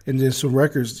and then some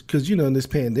records because in this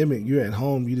pandemic, you're at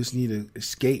home. You just need to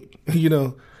escape.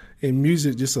 And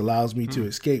music just allows me to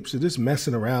escape. So just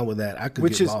messing around with that, I could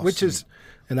get lost.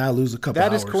 And I lose a couple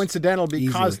hours. That is coincidental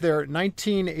because their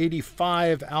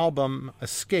 1985 album,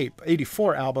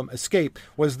 84 album, Escape,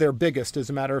 was their biggest, as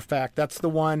a matter of fact. That's the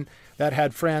one that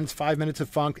had Friends, 5 Minutes of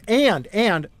Funk, and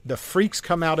The Freaks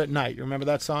Come Out at Night. You remember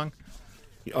that song?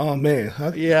 Oh, man.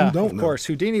 Of course.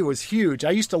 Houdini was huge. I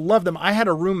used to love them. I had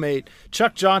a roommate,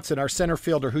 Chuck Johnson, our center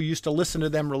fielder, who used to listen to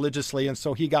them religiously, and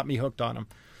so he got me hooked on them.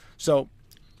 So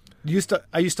I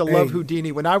used to love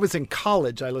Houdini. When I was in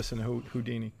college, I listened to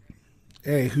Houdini.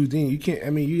 Hey, Houdini,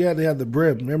 you had to have the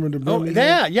brim. Remember the brim? Oh,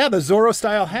 yeah, the Zorro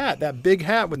style hat, that big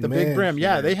hat with the big brim.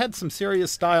 Yeah, they had some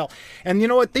serious style. And you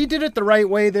know what? They did it the right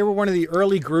way. They were one of the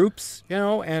early groups,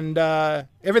 and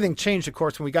everything changed, of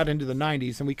course, when we got into the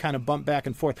 90s, and we kind of bumped back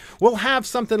and forth. We'll have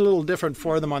something a little different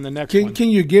for them on the next one. Can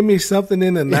you give me something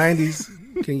in the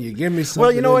 90s? Can you give me something?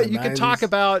 Well, you know what? You could talk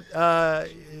about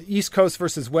East Coast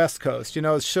versus West Coast.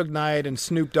 Suge Knight and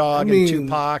Snoop Dogg and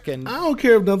Tupac. And I don't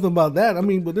care nothing about that.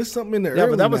 But there's something in the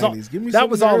early 90s. Give me that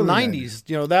was all 90s.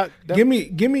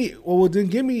 Give me. Well, then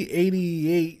give me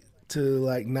 88 to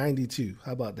like 92.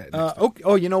 How about that?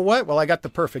 Oh, you know what? Well, I got the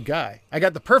perfect guy. I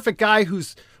got the perfect guy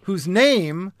whose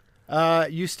name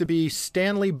used to be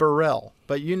Stanley Burrell,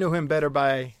 but you knew him better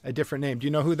by a different name. Do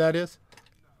you know who that is?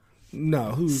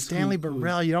 No, who's Stanley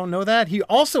Burrell? You don't know that? He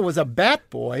also was a bat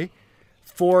boy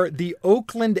for the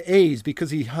Oakland A's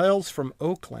because he hails from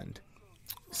Oakland.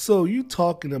 So you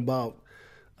talking about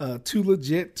too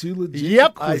legit?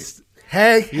 Yep.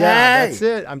 Hey, that's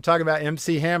it. I'm talking about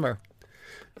MC Hammer.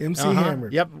 MC Hammer.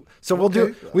 Yep.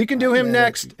 So we can do him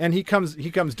next, and he comes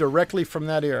directly from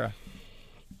that era.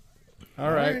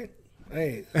 All right.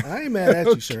 Hey, I ain't mad at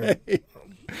you, sir.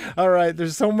 All right.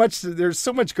 There's so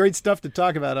much great stuff to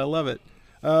talk about. I love it.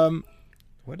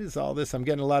 What is all this? I'm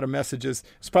getting a lot of messages.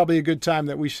 It's probably a good time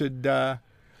that we should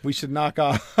knock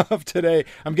off today.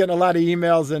 I'm getting a lot of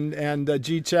emails and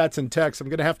G chats and texts. I'm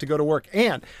going to have to go to work,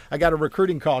 and I got a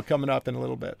recruiting call coming up in a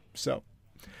little bit. So,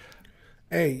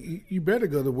 hey, you better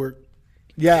go to work.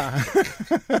 Yeah.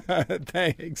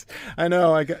 Thanks. I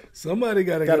know. Somebody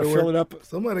got to fill it up.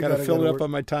 Somebody got to fill it up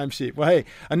on my timesheet. Well, hey,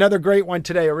 another great one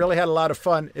today. I really had a lot of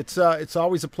fun. It's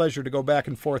always a pleasure to go back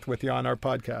and forth with you on our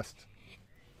podcast.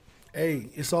 Hey,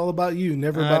 it's all about you,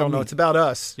 never about me. I don't know. It's about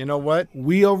us. You know what?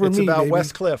 It's about baby.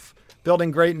 Westcliff.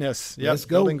 Building greatness. Yep, Let's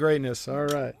go. Building greatness. All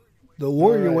right. The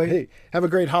warrior way. Hey, have a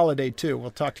great holiday, too.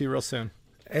 We'll talk to you real soon.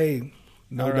 Hey,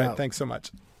 no doubt. All right. Thanks so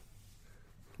much.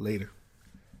 Later.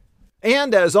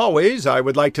 And as always, I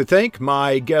would like to thank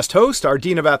my guest host, our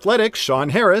Dean of Athletics, Sean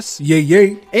Harris.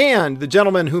 Yay. And the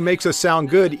gentleman who makes us sound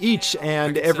good each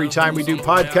and every time we do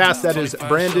podcasts, that is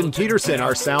Brandon Peterson,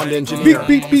 our sound engineer.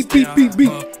 Beep, beep, beep, beep, beep,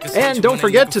 beep. And don't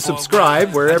forget to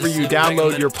subscribe wherever you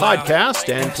download your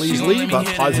podcast, and please leave a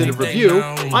positive review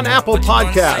on Apple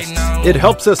Podcasts. It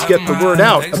helps us get the word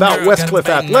out about Westcliff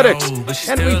Athletics,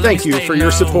 and we thank you for your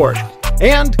support.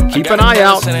 And keep an eye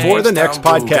out for the next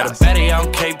podcast.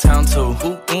 Cape Town too.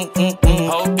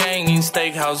 Whole gang eating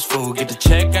steakhouse food. Get the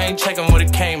check, I ain't checking what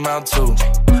it came out to.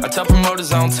 I tell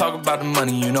promoters I don't talk about the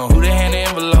money. You know who they hand the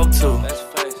envelope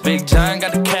to. Big John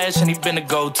got the cash and he been the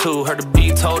go-to. Heard the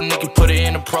beat told Nicky put it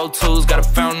in the Pro Tools. Got a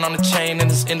fountain on the chain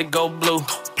and it's indigo blue.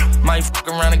 Might fuck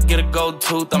around and get a gold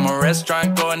tooth. I'm a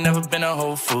restaurant goer, never been a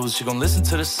Whole Foods. She gon' listen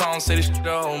to the song, say this shit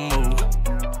the whole move.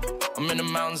 I'm in the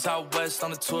mountains out west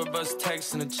on a tour bus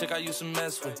texting a chick I used to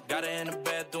mess with. Got her in the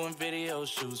bed doing video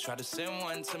shoots. Tried to send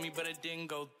one to me, but it didn't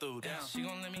go through. Damn, she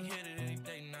gon' let me hit it any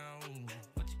day now.